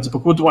Shihab Ahmed's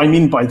book. What do I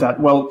mean by that?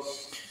 Well,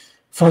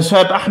 for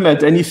Shihab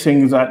Ahmed,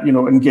 anything that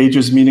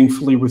engages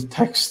meaningfully with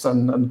text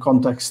and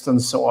context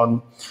and so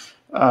on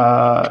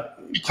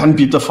can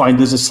be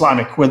defined as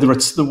Islamic, whether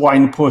it's the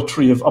wine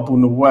poetry of Abu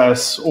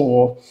Nuwas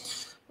or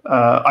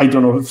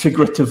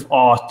figurative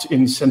art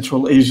in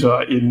Central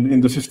Asia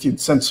in the 15th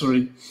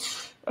century.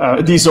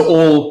 These are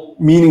all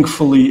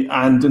meaningfully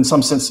and in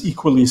some sense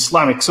equally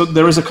Islamic. So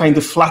there is a kind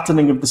of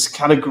flattening of this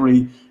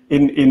category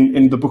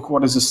in the book,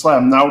 What is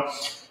Islam? Now,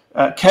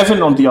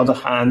 Kevin, on the other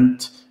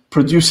hand,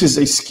 produces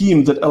a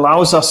scheme that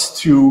allows us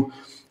to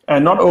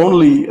not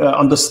only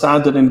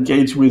understand and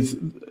engage with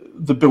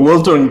the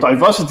bewildering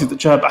diversity that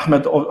Shihab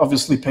Ahmed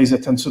obviously pays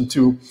attention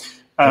to,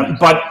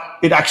 but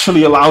it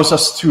actually allows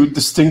us to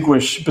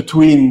distinguish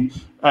between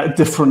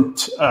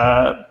different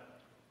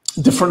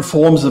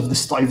forms of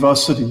this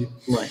diversity.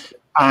 Right.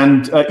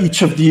 And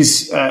each of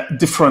these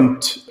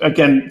different,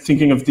 again,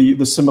 thinking of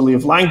the simile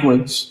of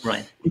language,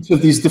 right. Each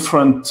of these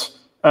different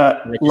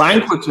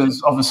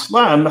languages of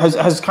Islam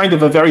has kind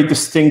of a very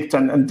distinct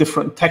and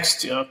different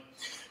texture.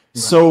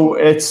 Right. So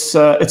it's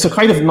a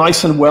kind of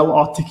nice and well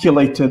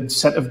articulated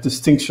set of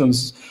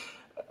distinctions.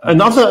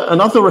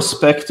 Another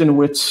respect in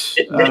which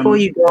before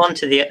you go on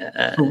to the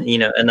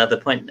another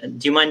point,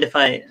 do you mind if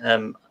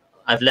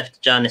I've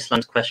left Jan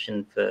Islam's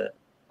question for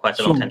quite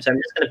a long time, so I'm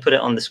just going to put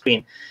it on the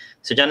screen.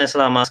 So Jan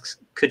Islam asks,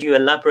 could you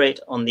elaborate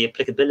on the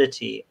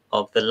applicability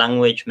of the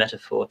language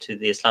metaphor to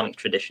the Islamic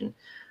tradition?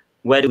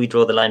 Where do we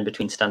draw the line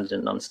between standard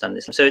and non-standard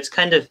Islam? So it's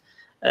kind of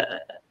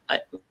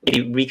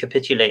maybe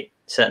recapitulate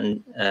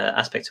certain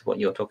aspects of what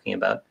you're talking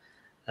about.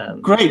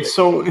 Great.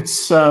 So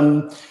it's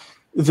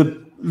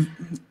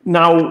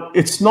now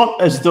it's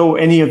not as though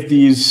any of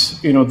these,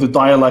 the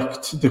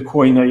dialect, the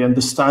Koine, and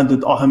the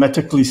standard are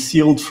hermetically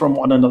sealed from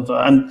one another.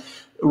 And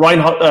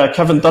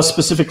Kevin does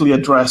specifically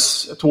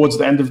address towards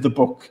the end of the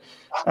book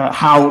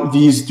how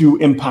these do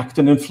impact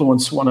and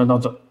influence one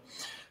another.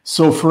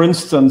 So, for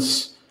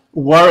instance,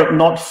 were it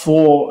not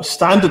for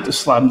standard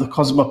Islam, the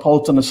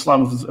cosmopolitan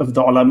Islam of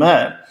the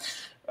ulama,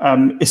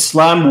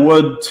 Islam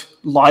would,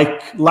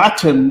 like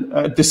Latin,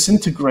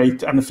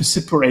 disintegrate and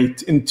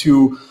vociferate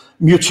into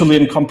mutually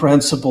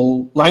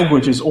incomprehensible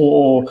languages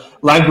or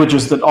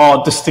languages that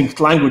are distinct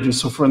languages.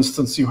 So, for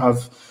instance, you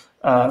have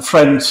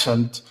French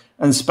and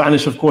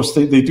Spanish, of course,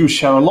 they do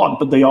share a lot,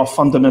 but they are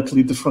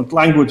fundamentally different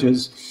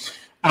languages.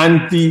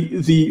 And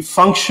the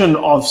function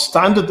of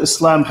standard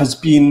Islam has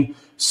been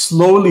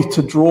slowly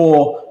to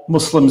draw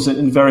Muslims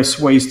in various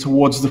ways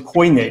towards the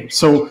Koine.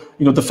 So,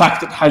 the fact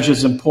that Hajj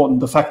is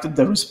important, the fact that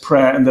there is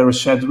prayer and there are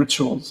shared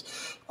rituals.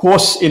 Of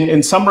course,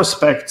 in some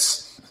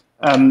respects,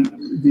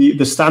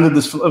 the standard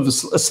of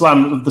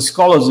Islam of the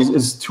scholars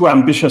is too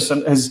ambitious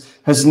and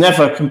has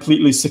never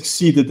completely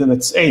succeeded in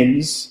its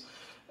aims.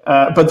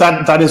 But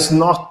that is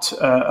not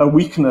a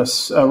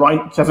weakness,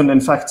 right? Kevin, in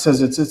fact,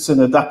 says it's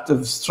an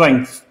adaptive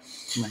strength.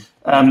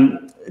 Right.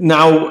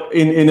 Now,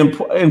 in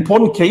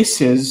important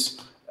cases,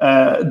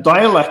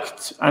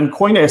 dialect and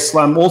Koine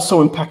Islam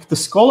also impact the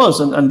scholars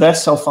and their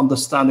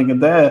self-understanding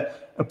and their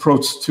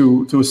approach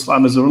to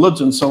Islam as a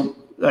religion. So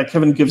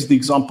Kevin gives the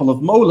example of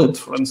Mawlid,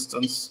 for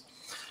instance.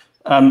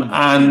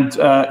 And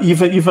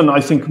even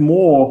I think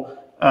more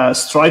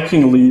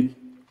strikingly,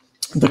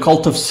 the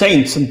cult of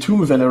saints and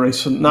tomb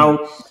veneration.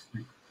 Now,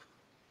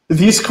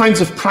 these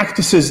kinds of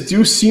practices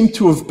do seem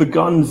to have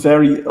begun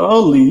very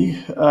early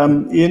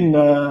in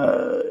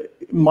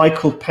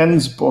Michael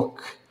Penn's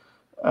book,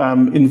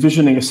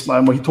 Envisioning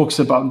Islam, where he talks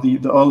about the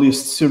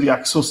earliest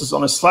Syriac sources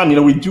on Islam.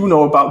 We do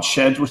know about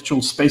shared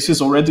ritual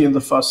spaces already in the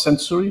 1st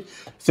century.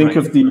 Think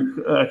of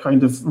the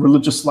kind of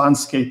religious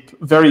landscape,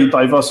 very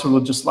diverse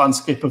religious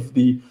landscape of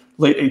the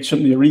late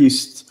ancient Near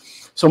East.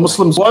 So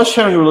Muslims were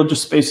sharing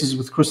religious spaces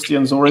with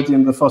Christians already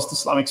in the 1st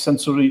Islamic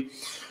century.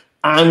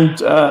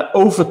 And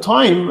over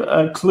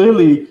time,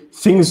 clearly,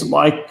 things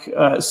like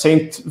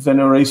saint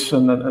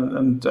veneration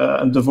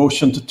and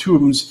devotion to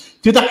tombs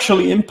did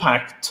actually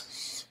impact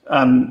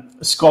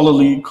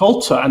scholarly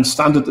culture and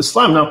standard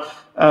Islam. Now,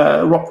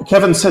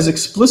 Kevin says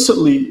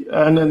explicitly,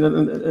 and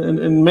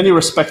in many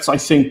respects, I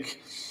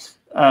think,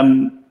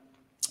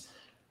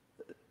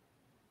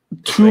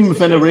 tomb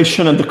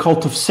veneration and the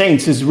cult of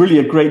saints is really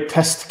a great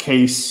test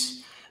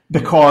case,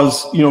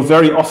 because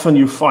very often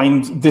you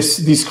find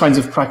these kinds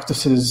of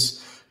practices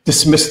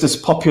dismissed as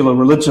popular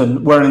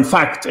religion, where in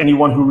fact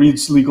anyone who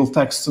reads legal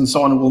texts and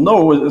so on will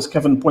know, as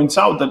Kevin points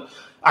out, that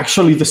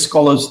actually the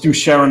scholars do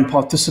share and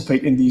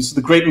participate in these.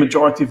 The great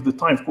majority of the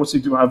time, of course,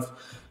 you do have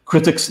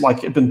critics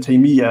like Ibn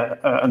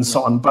Taymiyyah and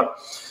so on, but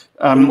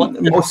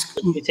most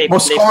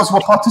scholars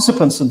were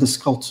participants in this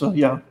culture.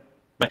 Yeah.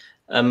 Right.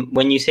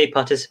 When you say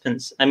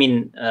participants, I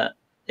mean,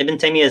 Ibn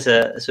Taymiyyah is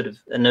a sort of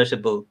a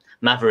notable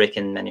maverick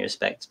in many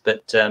respects,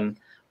 but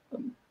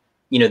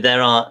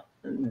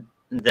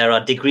there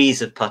are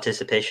degrees of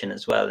participation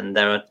as well, and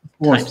there are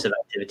types of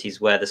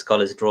activities where the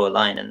scholars draw a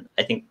line, and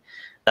I think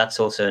that's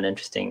also an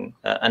interesting,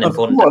 an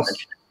important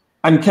dimension.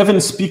 And Kevin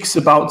speaks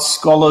about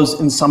scholars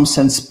in some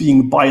sense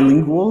being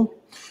bilingual.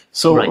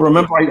 So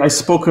remember, I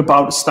spoke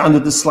about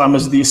standard Islam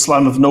as the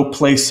Islam of no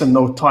place and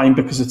no time,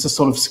 because it's a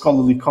sort of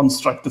scholarly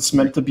construct that's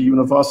meant to be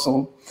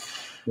universal.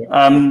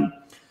 Yeah.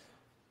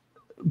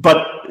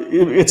 But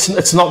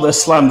it's not the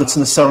Islam that's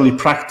necessarily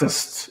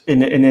practiced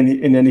in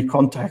any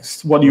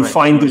context. What you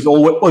find is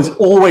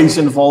always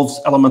involves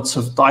elements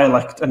of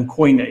dialect and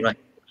coinage.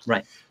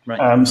 Right.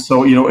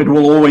 So it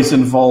will always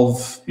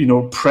involve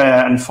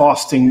prayer and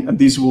fasting, and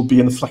these will be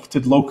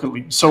inflected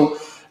locally. So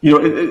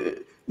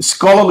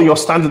scholarly or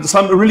standard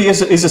Islam really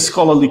is a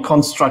scholarly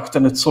construct,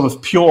 and it's sort of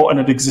pure, and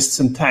it exists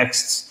in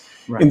texts.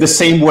 In the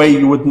same way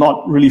you would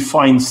not really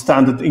find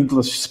standard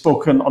English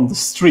spoken on the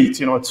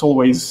street. It's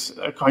always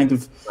a kind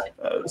of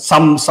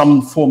some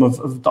form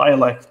of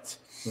dialect,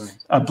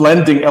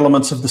 blending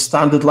elements of the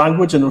standard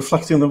language and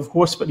reflecting them, of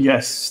course, but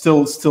yes,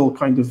 still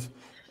kind of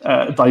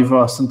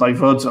diverse and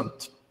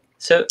divergent.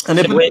 So, and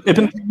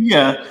Ibn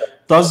Taymiyyah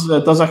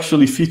does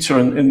actually feature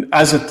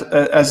as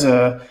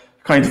a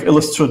kind of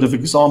illustrative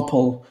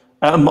example.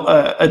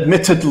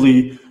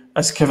 Admittedly,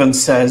 as Kevin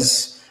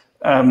says,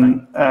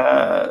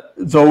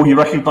 though he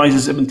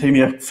recognizes Ibn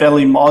Taymiyyah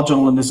fairly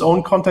marginal in his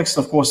own context,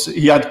 of course,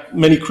 he had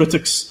many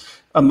critics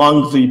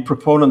among the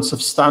proponents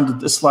of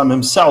standard Islam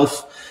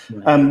himself.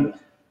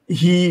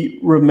 He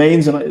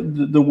remains,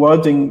 and the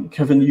wording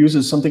Kevin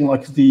uses, something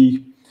like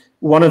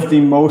one of the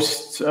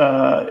most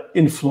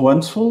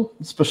influential,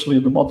 especially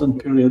in the modern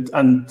period,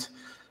 and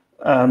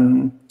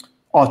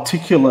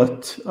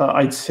articulate,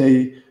 I'd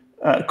say,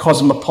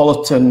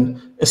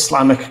 cosmopolitan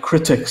Islamic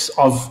critics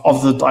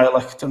of the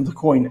dialect and the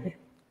coinage.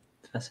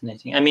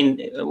 Fascinating. I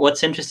mean,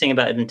 what's interesting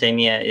about Ibn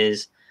Taymiyyah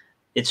is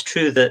it's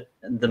true that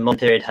the modern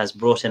period has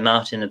brought him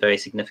out in a very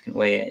significant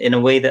way, in a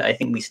way that I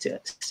think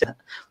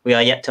we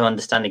are yet to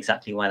understand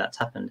exactly why that's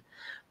happened.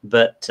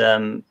 But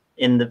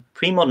in the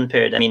pre-modern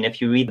period, I mean,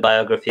 if you read the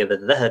biography of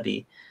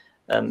al-Dhahabi,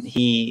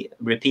 he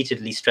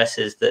repeatedly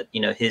stresses that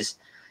his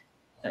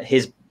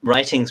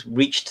writings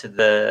reached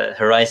the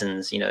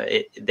horizons.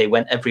 They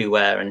went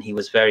everywhere, and he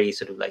was very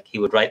sort of like, he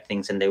would write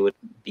things and they would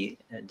be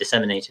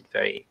disseminated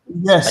very.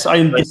 Yes,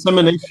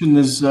 dissemination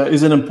is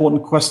an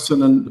important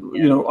question, and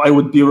I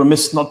would be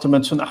remiss not to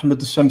mention Ahmed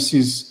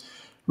Shamsi's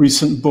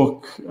recent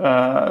book,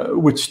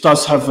 which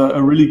does have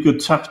a really good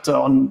chapter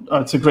on.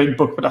 It's a great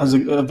book, but it has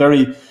a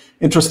very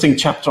interesting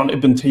chapter on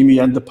Ibn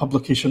Taymiyyah and the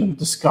publication and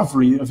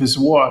discovery of his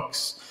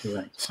works.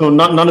 Right. So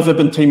none of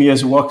Ibn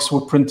Taymiyyah's works were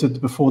printed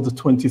before the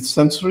 20th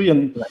century,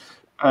 and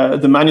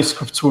the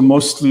manuscripts were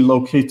mostly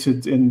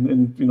located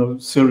in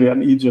Syria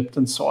and Egypt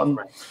and so on.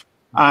 Right.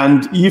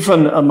 And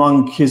even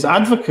among his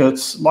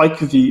advocates, like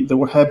the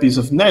Wahhabis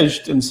of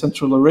Najd in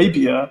Central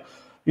Arabia,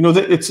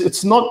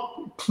 it's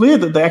not clear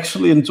that they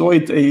actually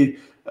enjoyed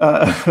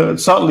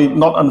certainly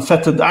not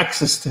unfettered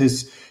access to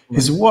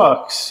his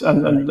works,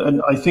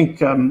 and I think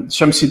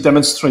Shamsi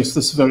demonstrates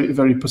this very,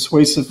 very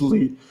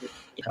persuasively.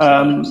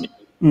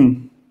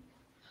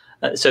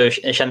 So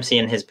Shamsi,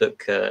 in his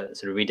book,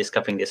 sort of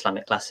Rediscovering the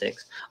Islamic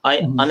Classics,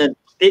 I'm a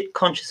bit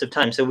conscious of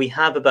time, so we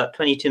have about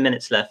 22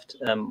 minutes left.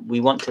 We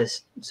want to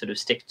sort of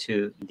stick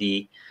to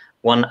the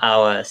 1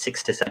 hour,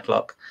 6 to 7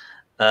 o'clock.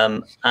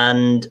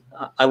 And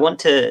I want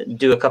to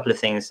do a couple of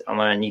things,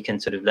 Omar, and you can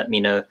sort of let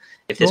me know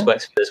if this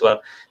works for you as well.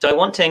 So I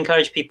want to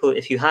encourage people,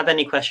 if you have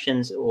any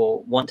questions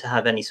or want to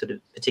have any sort of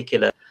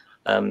particular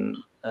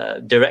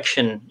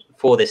direction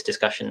for this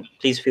discussion,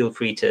 please feel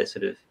free to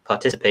sort of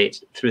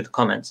participate through the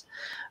comments.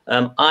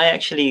 I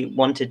actually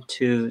wanted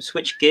to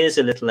switch gears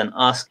a little and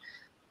ask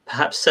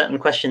perhaps certain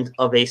questions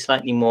of a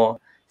slightly more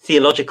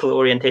theological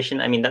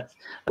orientation. I mean, that's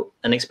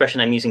an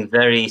expression I'm using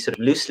very sort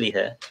of loosely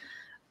here.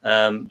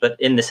 But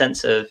in the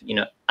sense of,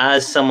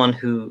 as someone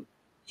who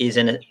is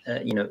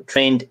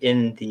trained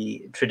in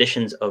the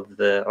traditions of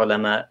the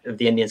ulama of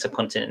the Indian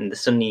subcontinent and the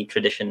Sunni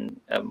tradition,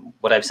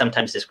 what I've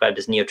sometimes described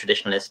as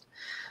neo-traditionalist,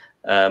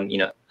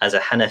 as a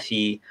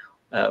Hanafi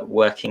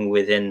working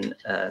within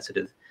sort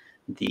of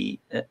the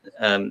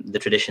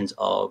traditions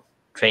of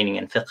training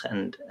in fiqh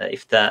and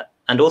ifta,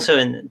 and also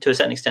to a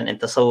certain extent in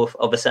tasawwuf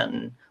of a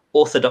certain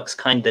orthodox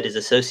kind that is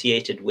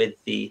associated with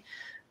the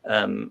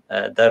Darul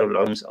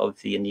Ulums of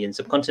the Indian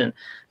subcontinent.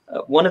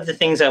 One of the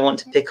things I want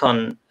to pick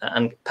on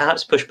and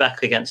perhaps push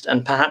back against,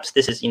 and perhaps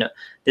this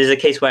is a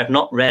case where I've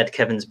not read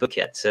Kevin's book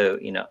yet, so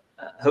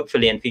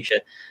hopefully in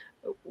future,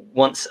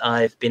 once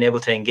I've been able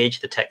to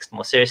engage the text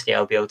more seriously,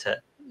 I'll be able to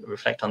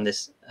reflect on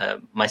this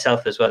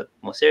myself as well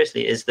more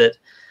seriously, is that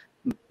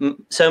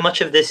so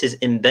much of this is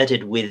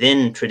embedded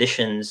within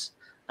traditions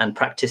and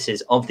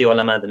practices of the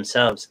ulama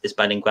themselves, this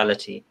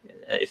bilinguality,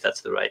 if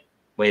that's the right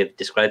way of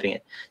describing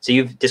it. So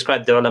you've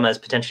described the ulama as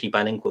potentially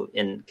bilingual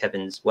in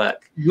Kevin's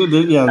work.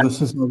 Yeah,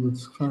 this is what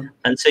it's described.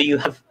 And so you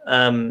have,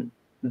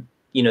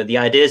 the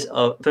ideas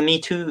of, for me,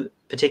 two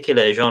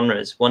particular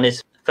genres. One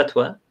is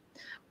fatwa,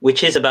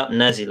 which is about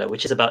nazila,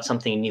 which is about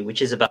something new,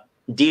 which is about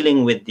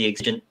dealing with the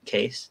exigent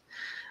case.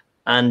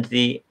 And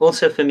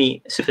also for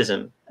me,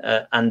 Sufism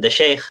and the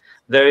Sheikh,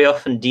 very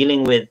often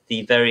dealing with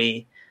the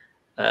very,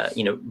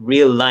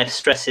 real life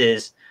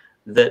stresses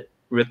that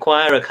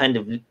require a kind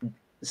of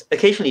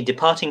occasionally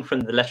departing from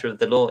the letter of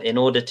the law in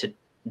order to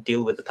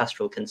deal with the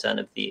pastoral concern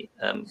of the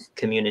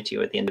community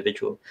or the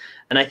individual.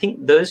 And I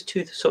think those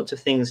two sorts of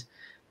things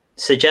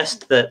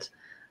suggest that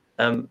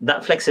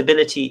that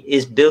flexibility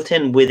is built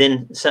in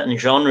within certain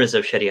genres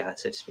of Sharia,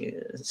 so to speak,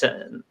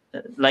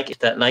 like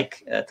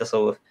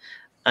tasawwuf.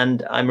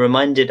 And I'm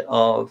reminded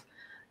of,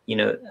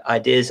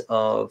 ideas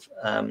of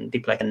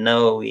people like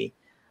An-Nawawi,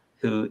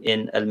 who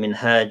in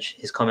Al-Minhaj,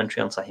 his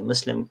commentary on Sahih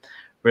Muslim,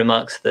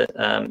 remarks that,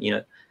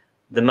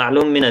 the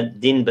ma'lum min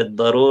ad-din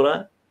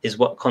bid-darura is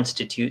what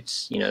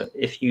constitutes,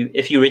 if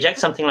you reject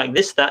something like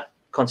this, that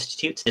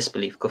constitutes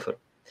disbelief, kufr.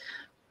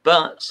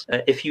 But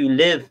if you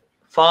live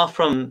far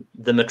from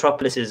the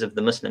metropolises of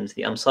the Muslims,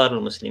 the Amsar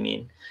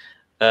al-Muslimin,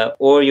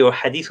 or your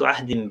hadithu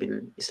ahdin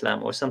bil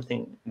Islam, or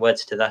something,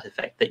 words to that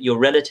effect, that you're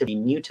relatively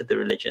new to the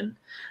religion,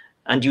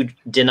 and you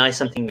deny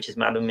something which is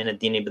ma'lum min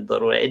ad-din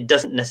bid-darura, it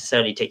doesn't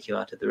necessarily take you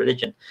out of the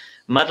religion.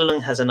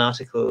 Madalung has an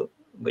article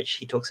which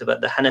he talks about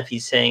the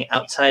Hanafis saying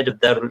outside of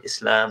Darul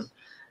Islam,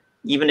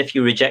 even if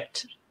you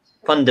reject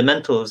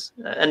fundamentals,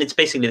 and it's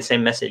basically the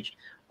same message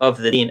of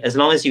the deen, as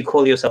long as you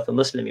call yourself a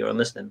Muslim, you're a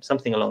Muslim,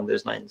 something along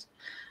those lines.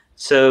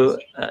 So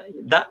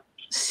that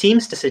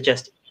seems to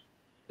suggest,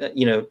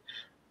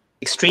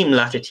 extreme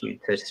latitude,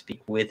 so to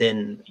speak,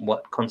 within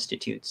what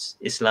constitutes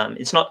Islam.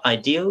 It's not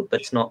ideal,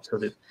 but it's not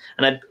sort of,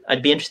 and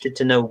I'd be interested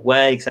to know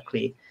where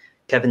exactly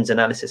Kevin's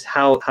analysis,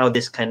 how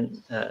this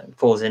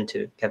falls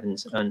into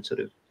Kevin's own sort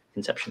of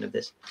conception of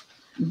this.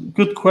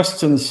 Good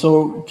question.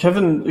 So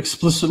Kevin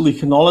explicitly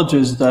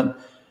acknowledges that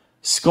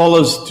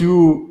scholars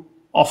do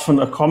often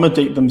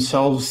accommodate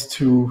themselves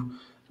to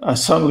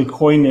certainly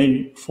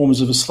Koine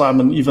forms of Islam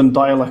and even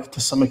dialect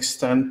to some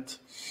extent.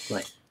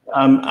 Right.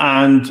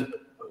 And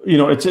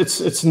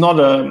it's not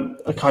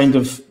a kind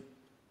of,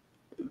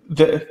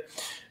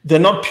 they're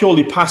not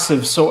purely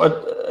passive. So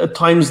at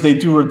times they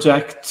do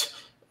reject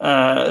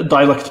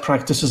dialect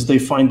practices they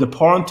find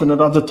abhorrent, and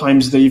at other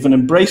times they even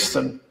embrace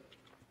them.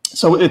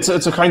 So it's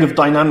a kind of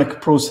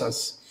dynamic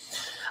process.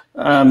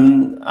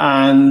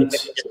 And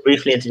just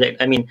briefly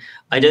interject. I mean,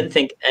 I don't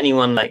think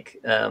anyone like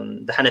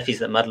the Hanafis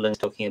that Madalung is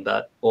talking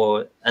about,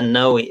 or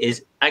An-Nawawi,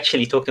 is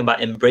actually talking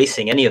about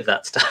embracing any of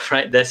that stuff,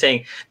 right? They're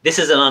saying this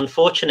is an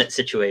unfortunate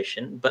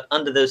situation, but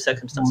under those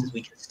circumstances,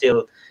 we can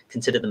still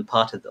consider them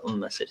part of the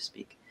ummah, so to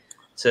speak.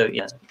 So,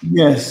 yeah.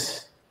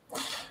 Yes.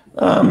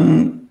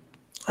 I'm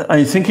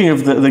thinking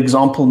of the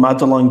example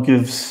Madalung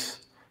gives,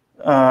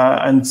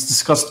 and it's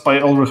discussed by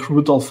Ulrich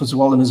Rudolph as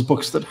well in his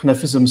books, that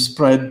Hanafism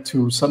spread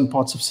to certain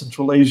parts of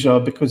Central Asia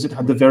because it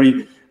had a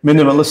very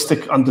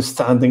minimalistic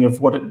understanding of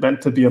what it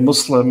meant to be a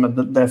Muslim, and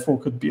that therefore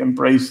could be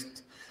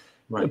embraced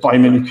by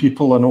many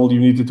people, and all you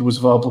needed was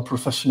verbal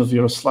profession of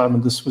your Islam,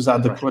 and this was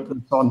adequate,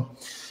 and so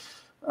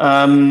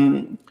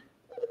on.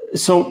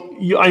 So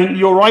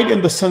you're right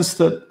in the sense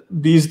that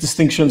these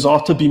distinctions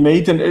are to be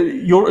made, and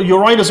you're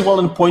right as well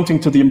in pointing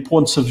to the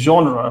importance of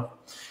genre.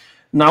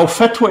 Now,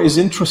 fatwa is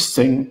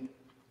interesting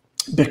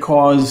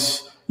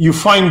because you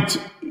find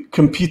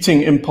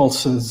competing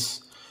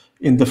impulses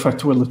in the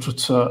fatwa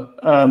literature.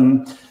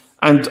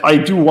 And I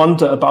do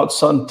wonder about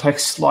certain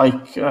texts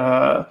like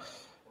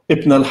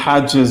Ibn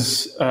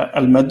al-Hajj's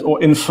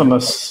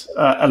infamous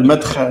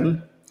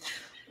Al-Madkhal,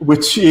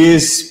 which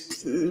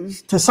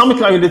is, to some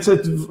extent,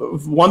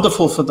 it's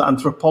wonderful for the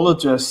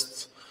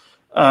anthropologist,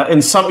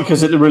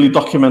 because it really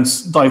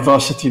documents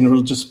diversity in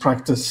religious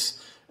practice.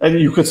 And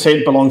you could say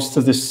it belongs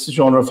to this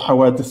genre of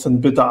hawadith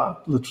and bid'ah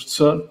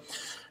literature.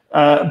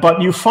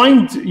 But you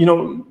find,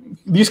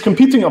 these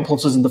competing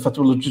impulses in the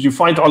fatwa literature. You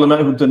find ulama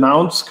who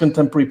denounce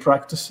contemporary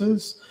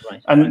practices.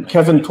 Right. And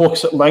Kevin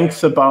talks at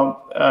length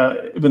about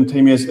Ibn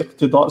Taymiyyah's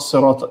Iqtida'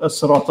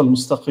 Sirat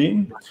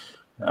al-Mustaqim.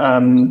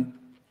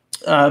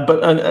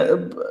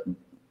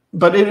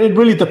 But it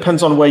really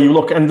depends on where you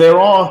look. And there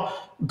are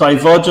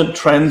divergent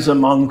trends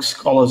among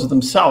scholars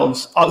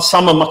themselves.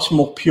 Some are much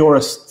more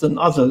purist than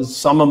others.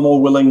 Some are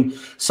more willing.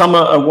 Some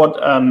are what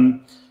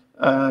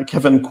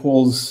Kevin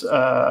calls,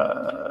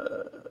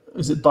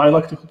 is it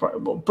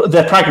dialectical?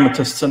 They're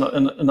pragmatists,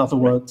 in other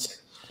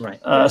words. Right.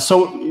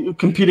 So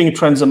competing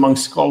trends among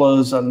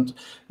scholars, and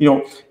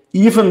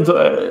even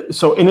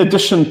so, in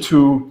addition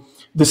to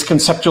this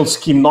conceptual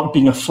scheme not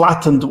being a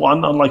flattened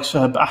one, unlike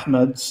Shahab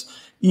Ahmed's,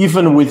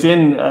 even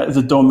within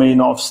the domain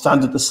of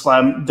standard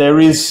Islam, there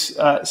is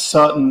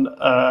certain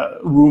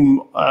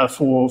room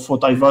for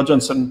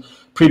divergence, and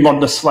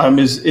pre-modern Islam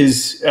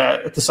is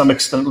to some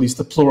extent, at least,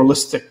 a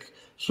pluralistic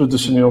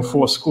tradition,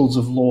 for schools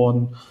of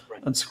law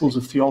and schools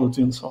of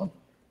theology and so on.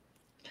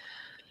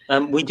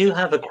 We do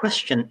have a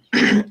question,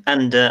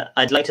 and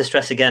I'd like to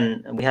stress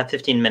again, we have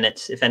 15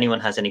 minutes. If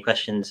anyone has any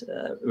questions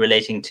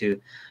relating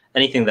to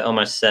anything that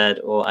Omar said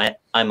or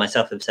I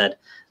myself have said,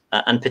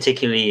 and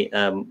particularly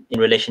in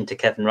relation to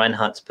Kevin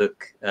Reinhardt's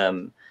book,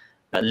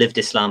 Lived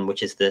Islam,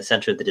 which is the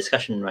center of the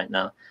discussion right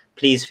now,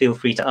 please feel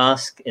free to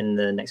ask in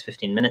the next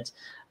 15 minutes.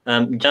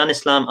 Jan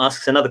Islam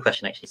asks another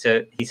question, actually.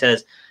 So he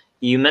says,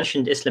 you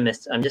mentioned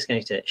Islamists. I'm just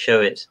going to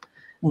show it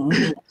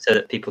so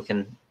that people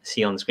can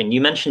see on the screen.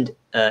 You mentioned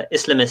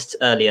Islamists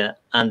earlier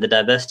and the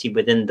diversity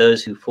within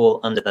those who fall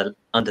under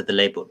the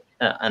label.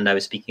 And I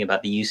was speaking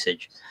about the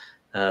usage.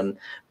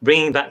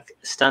 Bringing back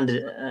the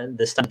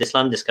standard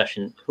Islam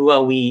discussion, who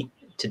are we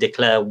to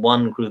declare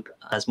one group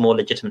as more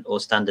legitimate or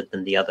standard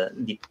than the other?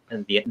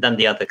 Than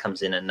the other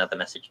comes in another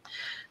message.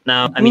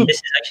 Now, I mean, this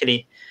is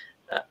actually,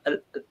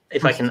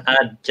 if I can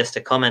add just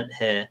a comment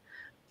here,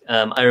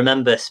 I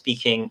remember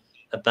speaking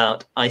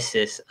about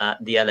ISIS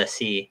at the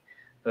LSE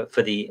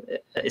for the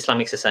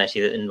Islamic Society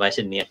that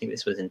invited me. I think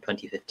this was in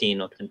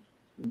 2015 or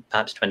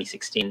perhaps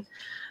 2016.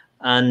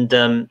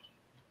 And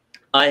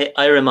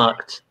I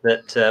remarked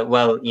that,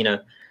 well,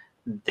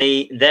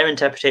 their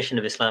interpretation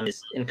of Islam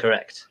is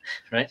incorrect,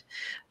 right?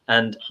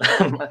 And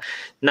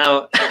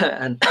now,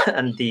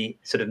 and the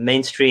sort of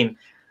mainstream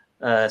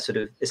sort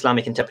of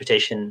Islamic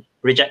interpretation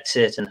rejects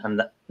it,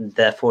 and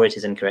therefore it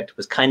is incorrect,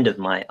 was kind of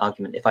my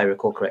argument, if I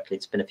recall correctly.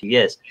 It's been a few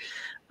years.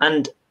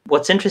 And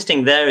what's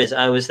interesting there is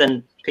I was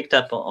then picked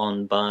up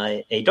on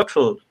by a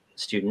doctoral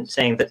student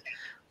saying that,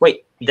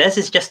 wait, theirs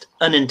is just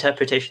an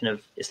interpretation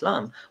of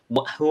Islam.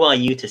 Who are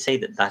you to say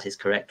that that is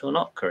correct or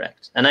not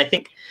correct? And I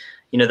think,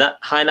 that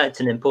highlights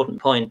an important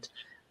point.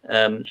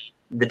 The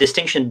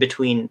distinction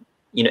between,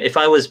 if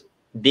I was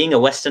being a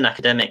Western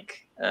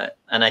academic,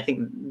 and I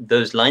think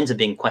those lines are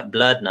being quite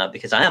blurred now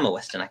because I am a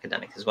Western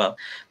academic as well,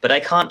 but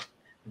I can't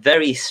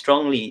very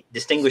strongly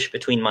distinguish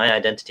between my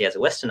identity as a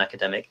Western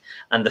academic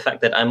and the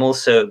fact that I'm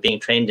also being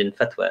trained in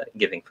fatwa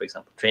giving, for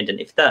example, trained in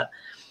iftar.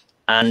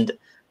 And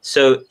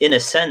so in a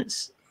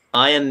sense,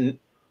 I am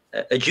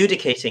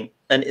adjudicating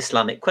an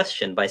Islamic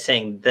question by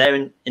saying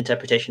their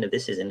interpretation of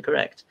this is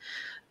incorrect.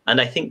 And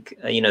I think,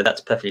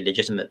 that's perfectly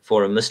legitimate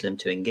for a Muslim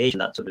to engage in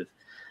that sort of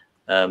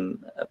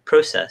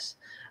process.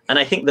 And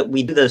I think that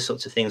we do those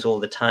sorts of things all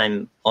the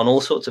time on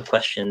all sorts of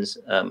questions.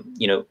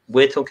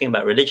 We're talking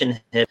about religion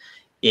here.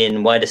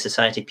 In wider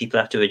society, people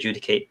have to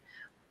adjudicate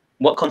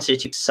what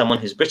constitutes someone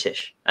who's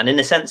British. And in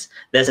a sense,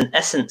 there's an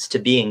essence to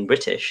being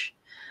British.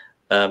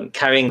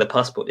 Carrying the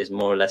passport is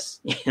more or less,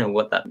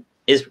 what that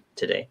is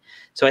today.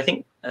 So I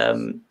think,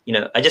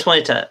 I just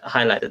wanted to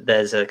highlight that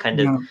there's a kind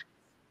of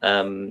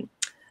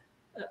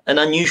an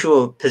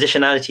unusual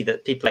positionality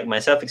that people like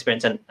myself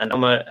experience. And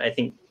Omar, I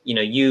think,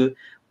 you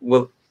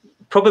will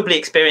probably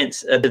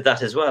experience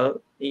that as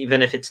well,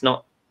 even if it's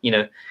not,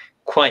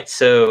 quite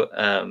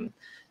so,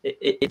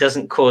 it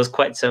doesn't cause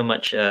quite so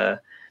much anxiety,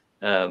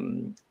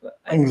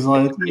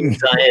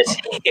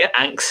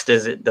 angst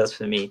as it does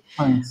for me.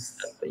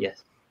 But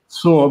yes.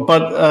 Sure,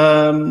 but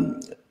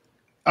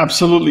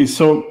absolutely.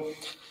 So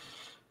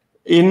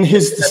in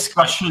his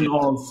discussion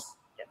of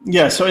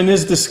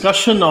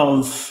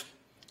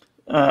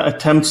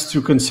attempts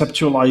to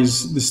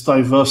conceptualize this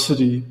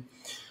diversity,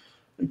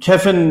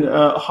 Kevin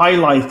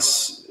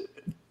highlights,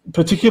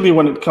 particularly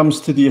when it comes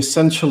to the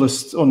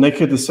essentialist or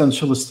naked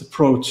essentialist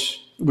approach,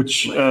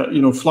 which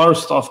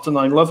flourished after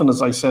 9/11,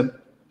 as I said,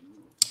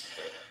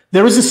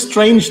 there is a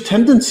strange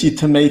tendency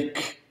to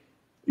make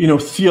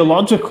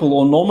theological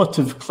or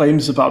normative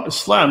claims about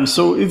Islam.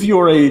 So if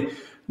you're a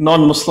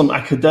non-Muslim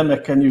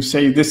academic and you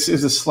say this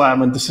is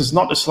Islam and this is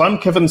not Islam,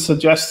 Kevin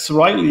suggests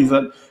rightly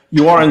that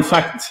you are in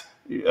fact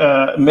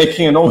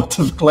making a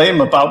normative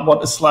claim about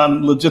what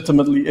Islam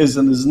legitimately is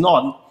and is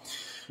not.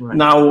 Right.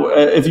 Now,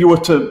 if you were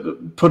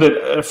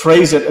to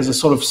phrase it as a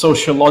sort of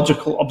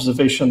sociological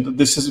observation that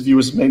this view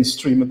is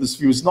mainstream and this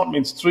view is not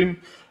mainstream,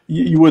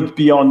 you would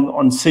be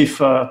on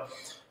safer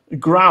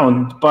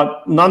ground.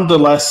 But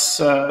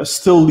nonetheless,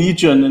 still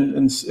legion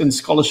in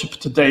scholarship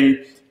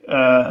today,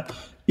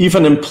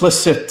 even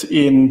implicit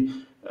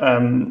in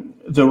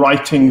the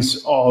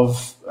writings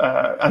of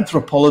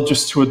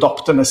anthropologists who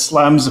adopt an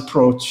Islam's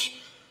approach,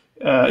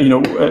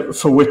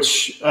 for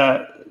which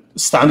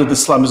standard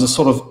Islam is a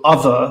sort of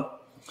other.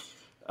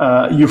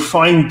 You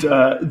find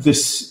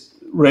this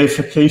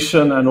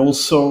reification and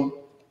also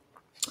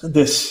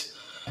this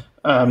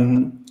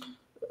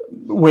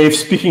way of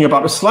speaking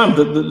about Islam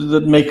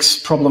that makes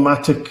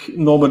problematic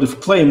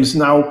normative claims.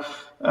 Now,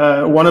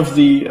 one of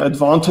the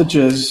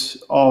advantages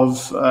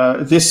of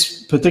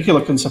this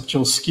particular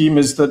conceptual scheme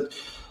is that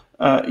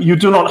you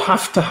do not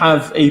have to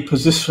have a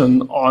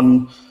position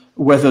on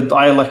whether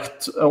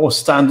dialect or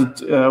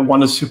standard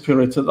one is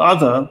superior to the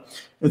other.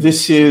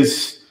 This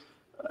is,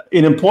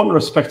 in important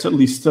respects at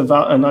least, and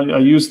I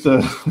use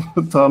the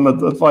term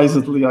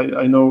advisedly.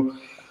 I know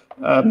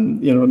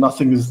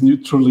nothing is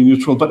truly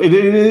neutral, but it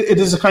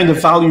is a kind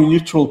of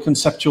value-neutral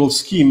conceptual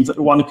scheme that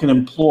one can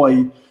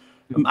employ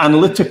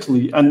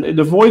analytically, and it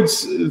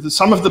avoids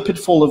some of the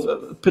pitfalls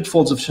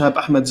of Shihab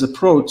Ahmed's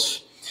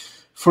approach.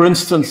 For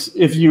instance,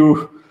 if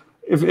you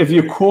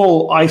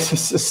call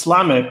ISIS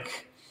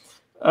Islamic,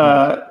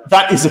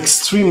 that is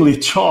extremely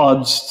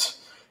charged,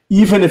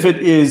 even if it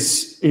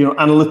is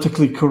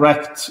analytically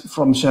correct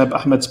from Shihab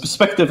Ahmed's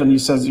perspective, and he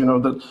says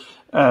that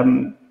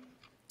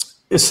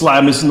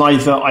Islam is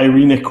neither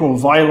irenic or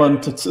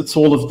violent. It's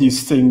all of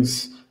these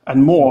things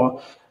and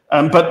more.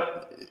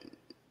 But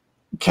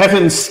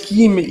Kevin's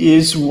scheme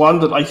is one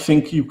that I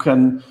think you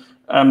can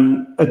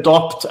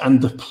adopt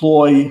and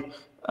deploy,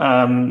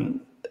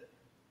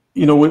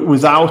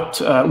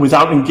 without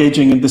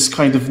engaging in this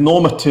kind of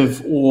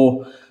normative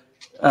or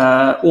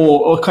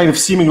kind of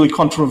seemingly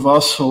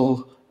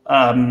controversial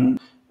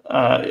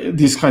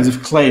these kinds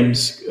of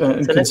claims. So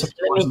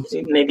let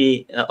me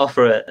maybe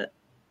offer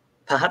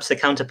perhaps a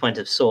counterpoint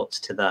of sorts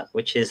to that,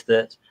 which is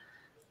that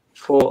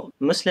for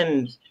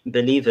Muslim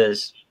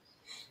believers,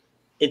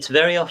 it's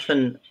very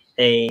often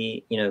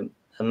a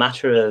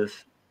matter of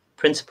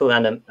principle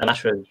and a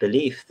matter of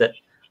belief that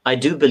I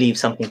do believe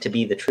something to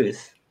be the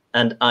truth,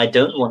 and I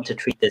don't want to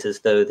treat this as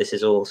though this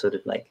is all sort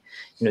of like,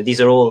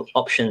 these are all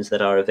options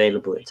that are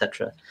available,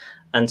 etc.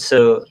 And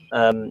so,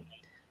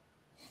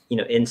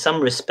 in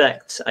some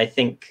respects, I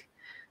think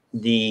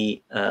this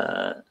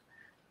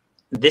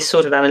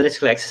sort of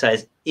analytical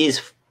exercise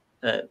is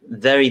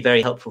very,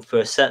 very helpful for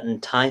a certain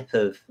type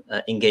of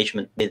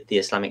engagement with the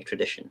Islamic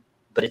tradition,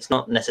 but it's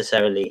not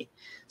necessarily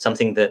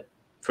something that,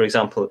 for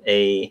example,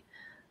 a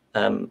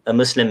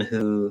Muslim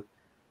who,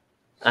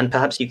 and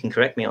perhaps you can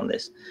correct me on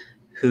this,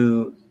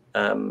 who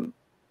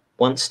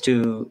wants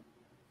to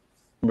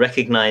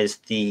recognize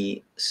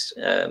the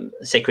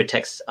sacred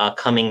texts are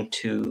coming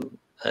to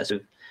sort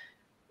of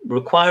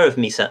require of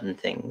me certain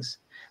things,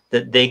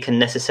 that they can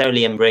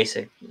necessarily embrace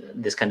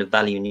this kind of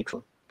value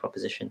neutral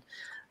proposition.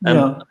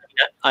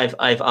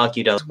 I've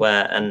argued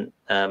elsewhere, and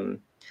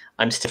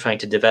I'm still trying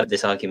to develop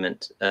this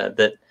argument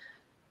that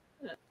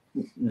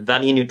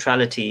value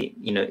neutrality,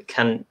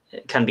 can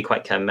be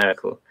quite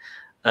chimerical.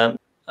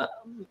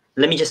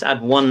 Let me just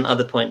add one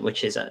other point,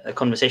 which is a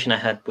conversation I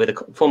had with a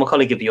former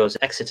colleague of yours,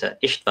 Exeter,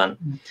 Ishtvan,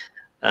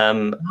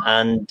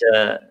 and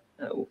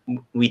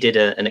we did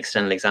an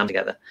external exam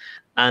together.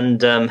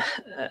 And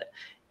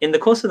in the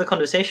course of the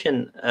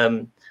conversation,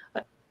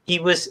 he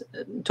was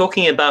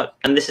talking about,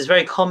 and this is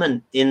very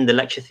common in the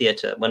lecture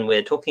theatre when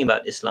we're talking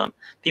about Islam,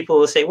 people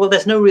will say, well,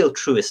 there's no real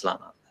true Islam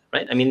out there,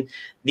 right? I mean,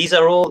 these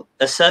are all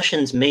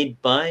assertions made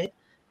by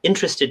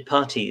interested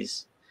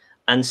parties.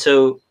 And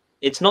so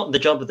it's not the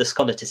job of the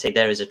scholar to say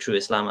there is a true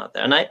Islam out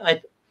there. And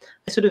I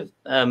sort of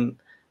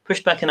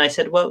pushed back and I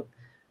said, well,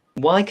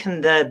 why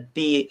can there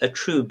be a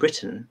true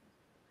Britain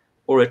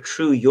or a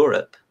true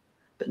Europe,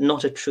 but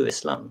not a true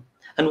Islam?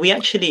 And we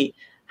actually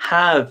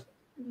have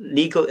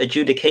legal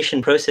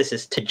adjudication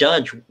processes to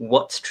judge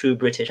what's true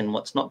British and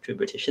what's not true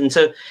British. And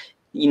so,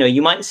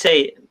 you might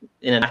say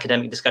in an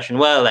academic discussion,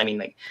 well, I mean,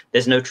 like,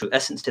 there's no true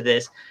essence to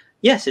this.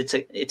 Yes, it's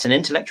an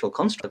intellectual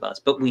construct of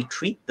ours, but we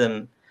treat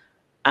them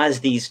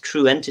as these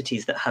true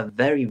entities that have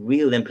very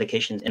real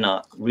implications in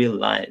our real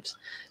lives.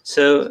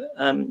 So,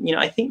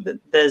 I think that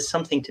there's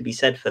something to be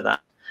said for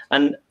that.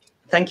 And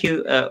thank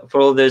you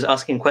for all those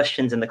asking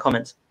questions in the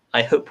comments.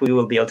 I hope we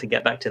will be able to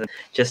get back to them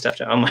just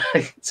after Omar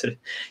sort of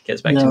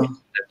gets back to me.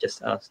 I've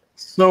just asked.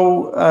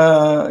 So,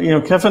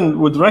 Kevin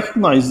would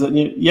recognize that,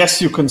 yes,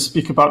 you can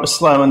speak about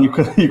Islam and you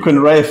can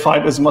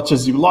reify it as much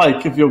as you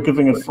like if you're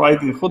giving a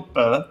Friday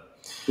khutbah.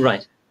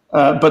 Right.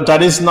 But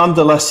that is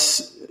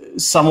nonetheless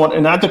somewhat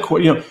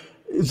inadequate.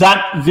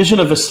 That vision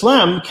of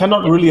Islam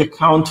cannot really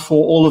account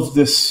for all of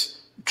this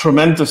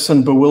tremendous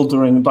and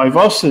bewildering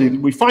diversity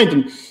we find.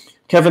 And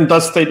Kevin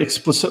does state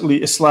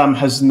explicitly Islam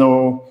has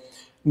no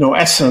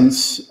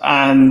essence,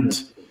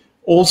 and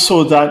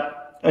also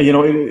that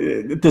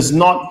it does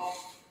not,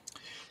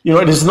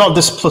 it is not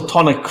this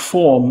Platonic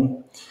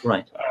form.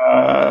 Right.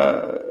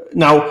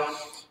 Now,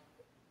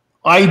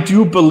 I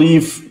do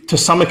believe, to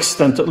some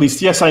extent at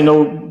least, yes, I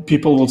know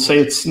people will say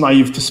it's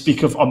naive to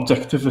speak of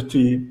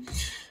objectivity,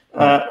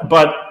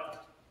 but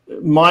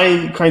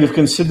my kind of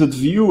considered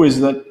view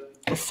is that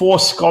for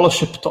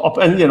scholarship to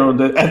and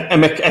the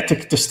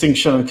emetic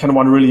distinction, and can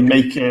one really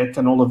make it,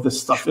 and all of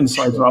this stuff,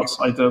 insider,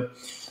 outsider.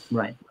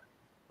 Right.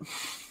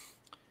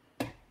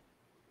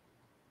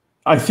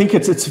 I think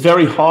it's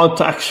very hard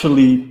to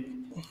actually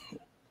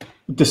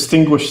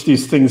distinguish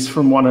these things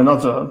from one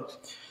another,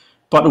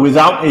 but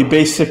without a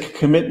basic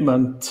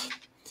commitment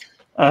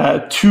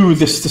to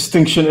this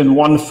distinction in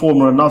one form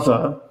or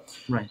another,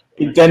 right,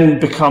 it then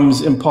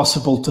becomes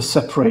impossible to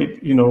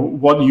separate,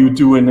 what you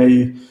do in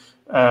a,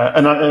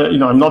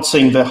 I'm not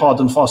saying they're hard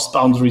and fast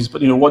boundaries,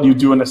 but, what you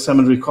do in a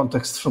seminary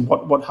context from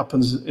what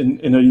happens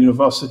in a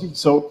university.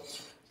 So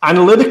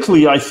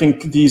analytically, I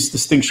think these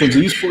distinctions are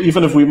useful,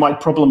 even if we might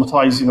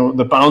problematize,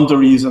 the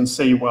boundaries and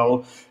say,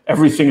 well,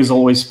 everything is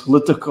always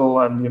political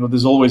and,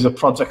 there's always a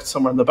project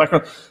somewhere in the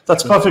background.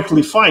 That's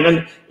perfectly fine.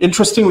 And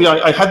interestingly,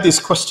 I had these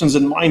questions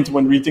in mind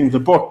when reading the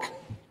book.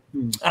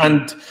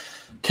 And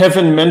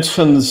Kevin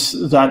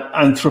mentions that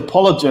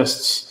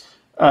anthropologists,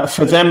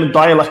 for them,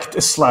 dialect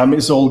Islam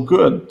is all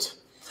good.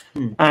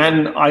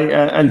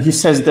 And he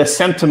says their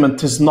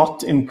sentiment is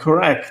not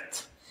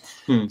incorrect.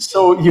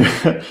 So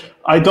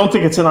I don't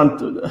think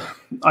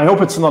I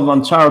hope it's not an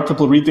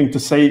uncharitable reading to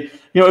say,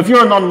 if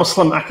you're a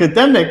non-Muslim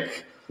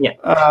academic,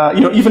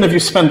 even if you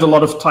spend a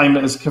lot of time,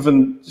 as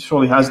Kevin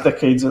surely has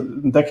decades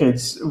and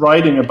decades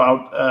writing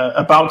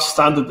about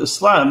standard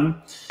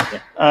Islam,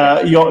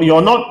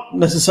 you're not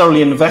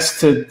necessarily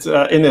invested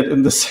in it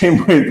in the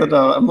same way that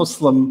a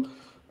Muslim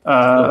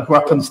who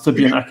happens to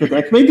be an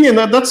academic maybe, and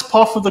that's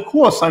part of the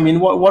course. I mean,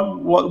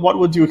 what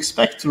would you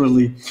expect,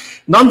 really?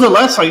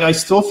 Nonetheless, I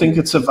still think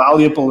it's a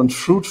valuable and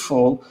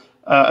fruitful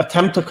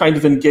attempt to kind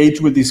of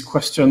engage with these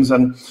questions.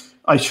 And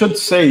I should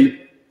say,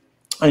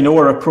 I know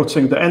we're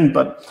approaching the end,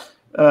 but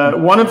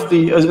one of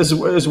the,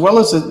 as well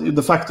as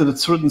the fact that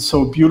it's written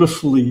so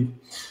beautifully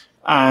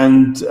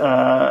and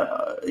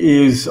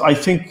is, I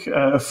think,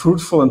 a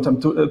fruitful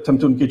attempt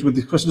to engage with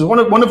these questions.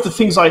 One of the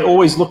things I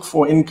always look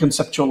for in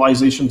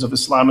conceptualizations of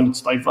Islam and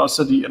its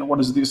diversity and what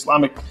is the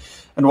Islamic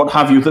and what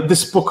have you, that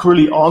this book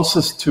really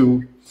answers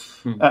to,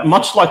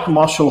 much like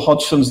Marshall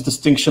Hodgson's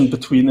distinction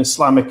between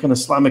Islamic and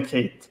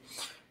Islamicate,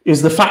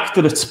 is the fact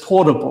that it's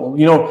portable.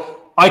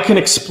 I can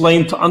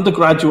explain to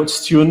undergraduate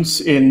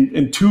students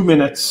in 2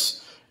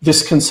 minutes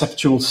this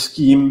conceptual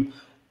scheme,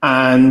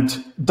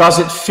 and does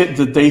it fit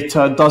the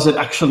data? Does it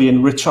actually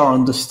enrich our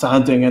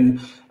understanding?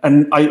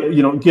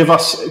 And give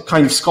us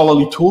kind of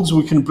scholarly tools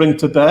we can bring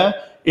to bear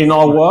in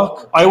our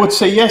work? I would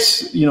say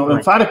yes,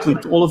 emphatically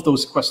to all of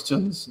those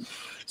questions.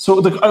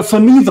 So for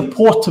me, the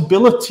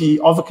portability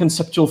of a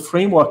conceptual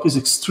framework is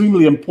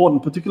extremely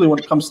important, particularly when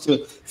it comes to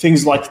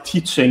things like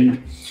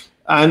teaching.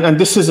 And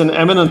this is an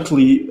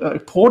eminently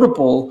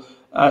portable.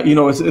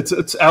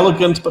 It's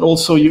elegant, but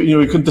also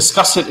you can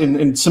discuss it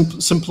in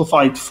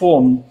simplified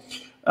form.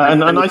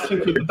 And I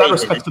think in that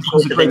respect, it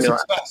was a great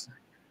success.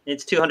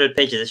 It's 200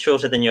 pages. It's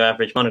shorter than your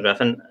average monograph.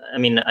 And I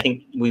mean, I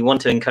think we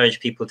want to encourage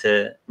people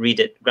to read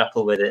it,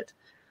 grapple with it.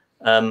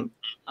 Omar,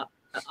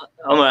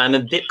 I'm a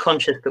bit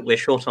conscious that we're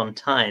short on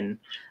time,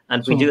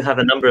 and we do have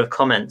a number of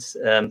comments,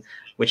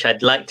 which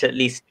I'd like to at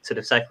least sort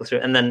of cycle through.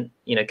 And then,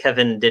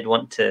 Kevin did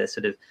want to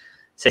sort of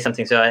say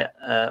something. So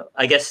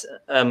I guess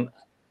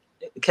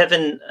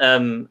Kevin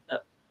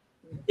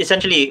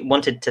essentially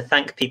wanted to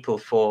thank people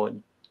for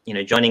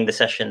joining the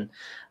session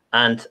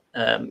and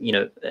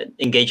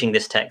engaging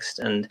this text.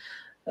 And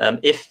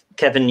if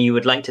Kevin, you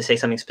would like to say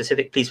something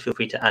specific, please feel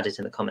free to add it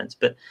in the comments.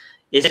 But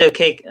is it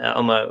okay,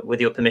 Omar,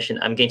 with your permission?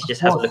 I'm going to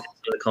just have a look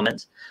at the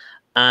comments.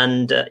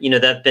 And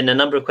there have been a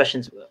number of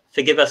questions.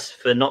 Forgive us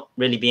for not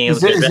really being able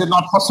to. Is it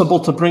not possible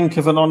to bring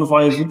Kevin on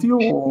via video?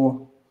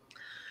 Or?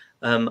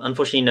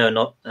 Unfortunately, no,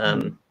 not.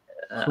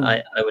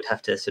 I would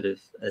have to sort of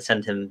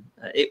send him.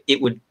 It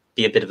would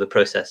be a bit of a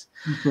process.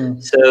 Okay.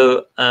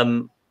 So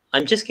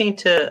I'm just going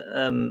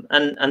to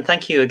and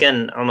thank you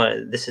again,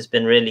 Omar. This has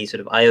been really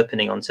sort of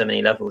eye-opening on so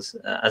many levels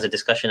as a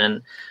discussion,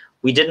 and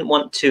we didn't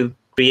want to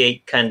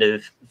create kind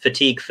of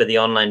fatigue for the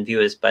online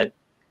viewers by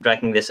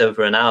dragging this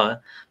over an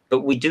hour.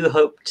 But we do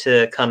hope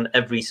to come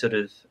every sort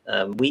of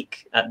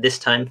week at this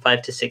time,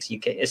 5 to 6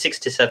 6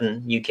 to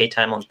 7 UK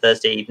time on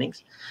Thursday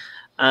evenings.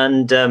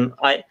 And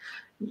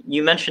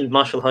you mentioned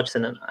Marshall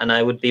Hodgson, and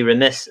I would be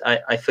remiss.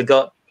 I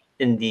forgot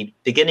in the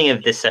beginning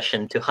of this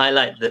session to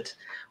highlight that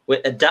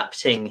we're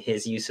adapting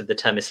his use of the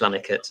term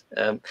Islamicate.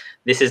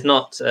 This is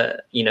not,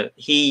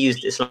 he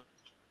used Islamic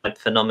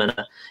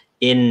phenomena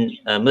in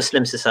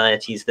Muslim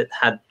societies that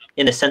had,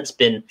 in a sense,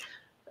 been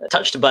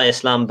touched by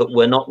Islam, but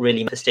were not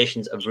really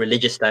manifestations of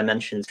religious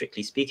dimension,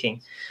 strictly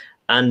speaking.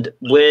 And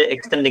we're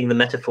extending the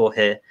metaphor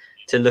here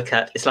to look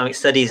at Islamic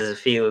studies as a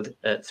field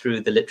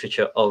through the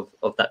literature of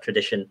that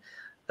tradition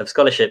of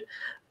scholarship.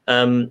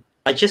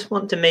 I just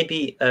want to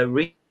maybe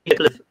read a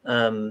couple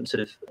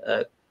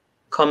of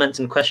comments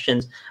and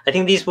questions. I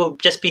think these will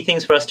just be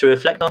things for us to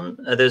reflect on,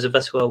 those of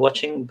us who are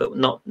watching, but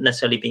not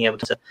necessarily being able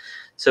to.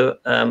 So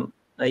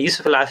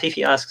Yusuf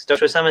Al-Afifi asks,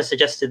 Dr. Osama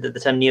suggested that the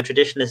term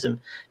neo-traditionalism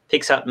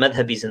picks out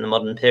madhabis in the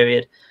modern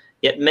period,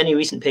 yet many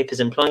recent papers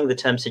employing the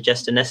term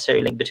suggest a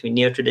necessary link between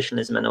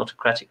neo-traditionalism and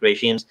autocratic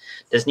regimes.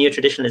 Does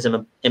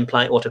neo-traditionalism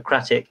imply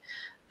autocratic?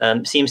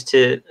 Seems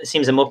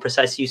a more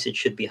precise usage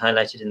should be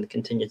highlighted in the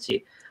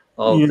contingency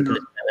of the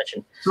political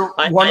dimension. So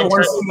one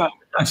thing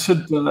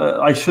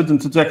I should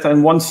interject,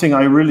 and one thing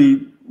I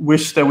really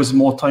wish there was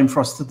more time for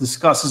us to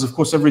discuss is, of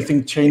course,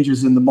 everything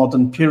changes in the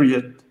modern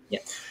period. Yeah.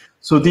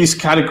 So these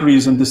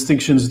categories and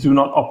distinctions do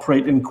not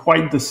operate in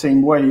quite the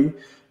same way.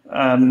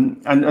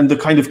 And the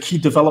kind of key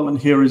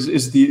development here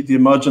is the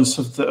emergence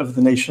of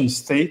the nation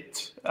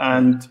state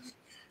and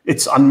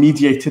its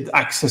unmediated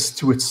access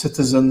to its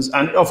citizens.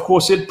 And of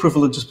course, it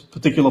privileges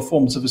particular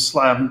forms of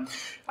Islam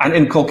and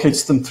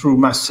inculcates them through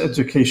mass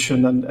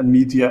education and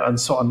media and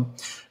so on.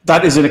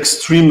 That is an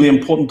extremely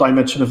important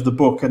dimension of the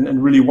book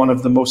and really one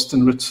of the most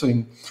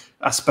enriching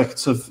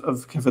aspects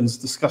of Kevin's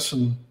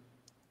discussion.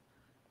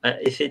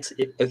 If it's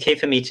okay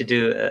for me to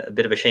do a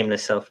bit of a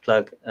shameless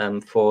self-plug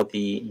for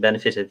the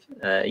benefit of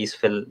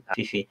Yusuf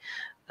al-Afifi,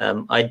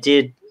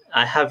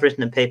 I have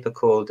written a paper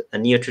called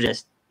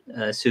Neo-Traditionalist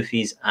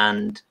Sufis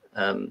and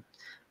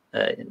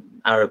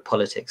Arab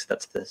Politics.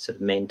 That's the sort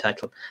of main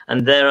title.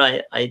 And there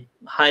I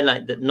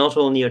highlight that not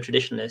all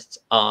neo-traditionalists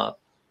are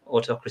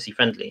autocracy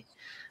friendly.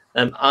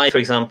 I, for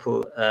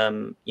example,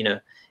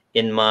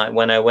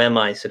 when I wear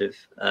my sort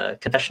of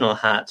confessional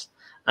hat,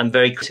 I'm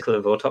very critical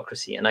of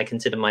autocracy, and I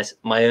consider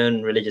my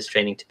own religious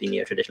training to be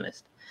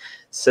neo-traditionalist.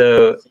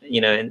 So,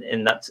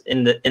 in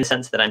the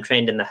sense that I'm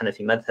trained in the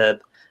Hanafi madhab,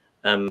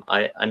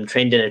 I'm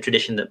trained in a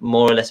tradition that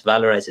more or less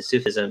valorizes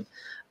Sufism,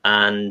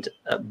 and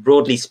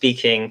broadly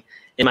speaking,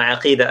 in my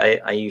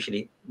aqidah, I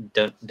usually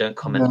don't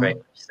comment very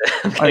much. So,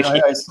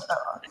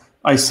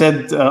 I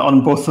said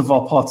on both of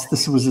our parts,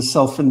 this was a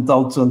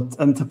self-indulgent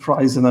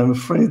enterprise, and I'm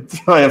afraid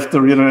I have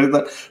to reiterate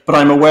that. But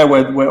I'm aware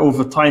we're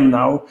over time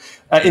now.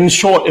 In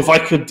short, if I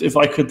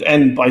could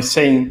end by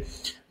saying,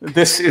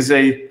 this is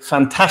a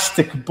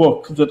fantastic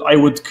book that I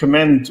would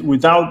commend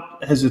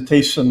without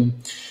hesitation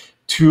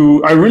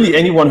to really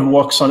anyone who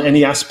works on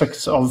any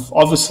aspects of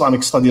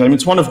Islamic studies. I mean,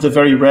 it's one of the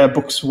very rare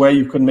books where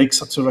you can make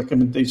such a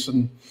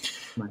recommendation,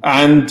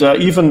 and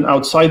even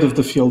outside of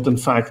the field, in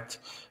fact.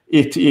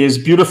 It is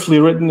beautifully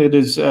written. It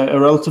is a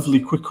relatively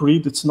quick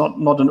read. It's not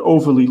an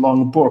overly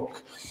long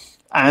book.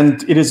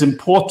 And it is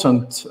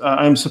important.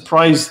 I'm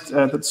surprised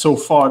that so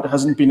far it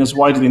hasn't been as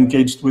widely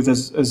engaged with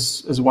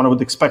as one would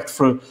expect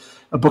for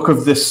a book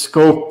of this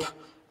scope,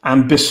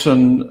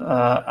 ambition,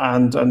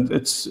 and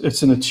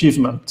it's an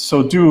achievement.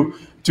 So do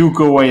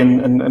go away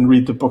and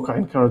read the book. I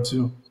encourage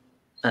you.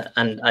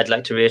 And I'd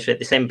like to reiterate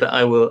the same, but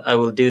I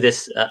will do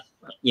this,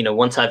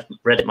 once I've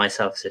read it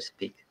myself, so to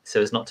speak,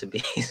 so as not to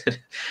be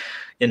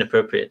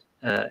inappropriate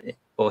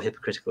or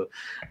hypocritical.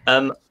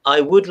 I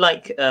would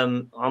like,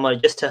 Omar,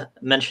 just to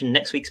mention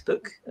next week's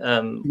book.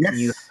 Yes.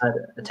 You had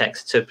a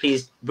text, so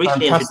please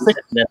briefly introduce it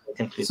and then we'll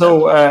conclude.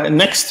 So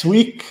next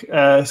week,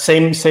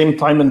 same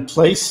time and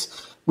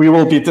place, we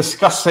will be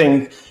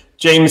discussing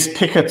James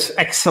Pickett's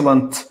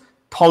excellent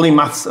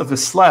Polymaths of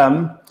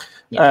Islam,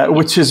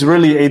 which is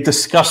really a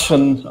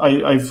discussion,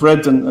 I've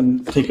read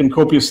and taken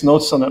copious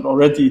notes on it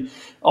already,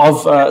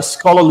 of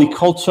scholarly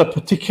culture,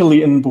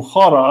 particularly in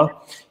Bukhara,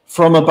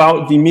 from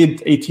about the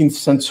mid-18th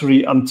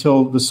century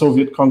until the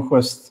Soviet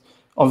conquest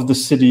of the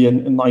city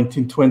in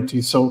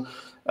 1920. So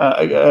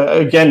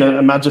again,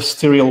 a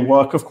magisterial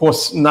work, of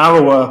course,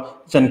 narrower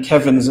than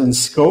Kevin's in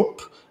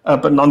scope,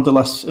 but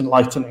nonetheless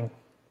enlightening.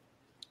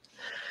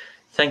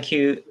 Thank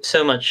you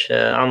so much,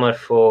 Omar,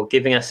 for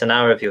giving us an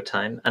hour of your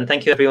time. And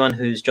thank you, everyone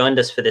who's joined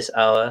us for this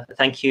hour.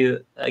 Thank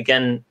you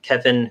again,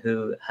 Kevin,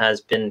 who has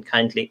been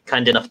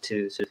kind enough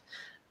to sort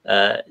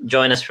of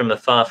join us from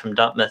afar from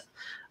Dartmouth.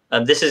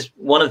 This is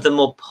one of the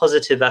more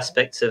positive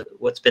aspects of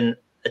what's been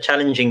a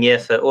challenging year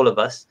for all of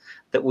us,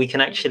 that we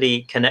can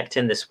actually connect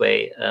in this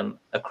way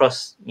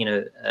across,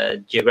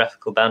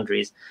 geographical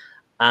boundaries.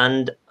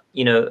 And,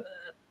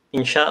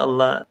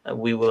 inshallah,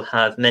 we will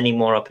have many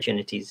more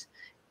opportunities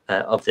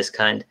of this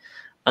kind.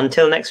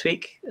 Until next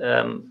week,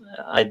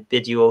 I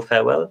bid you all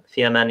farewell.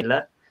 Fi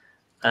amanillah.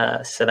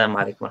 Assalamu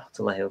alaikum wa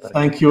rahmatullahi wa barakatuh.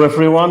 Thank you,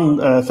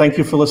 everyone. Thank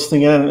you for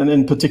listening in, and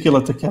in particular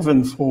to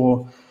Kevin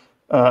for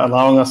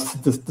allowing us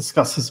to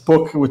discuss his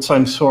book, which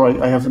I'm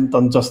sure I haven't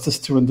done justice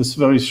to in this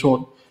very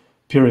short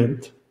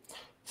period.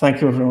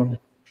 Thank you, everyone.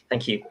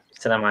 Thank you.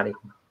 Assalamu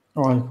alaikum.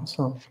 Wa alaikum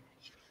assalam.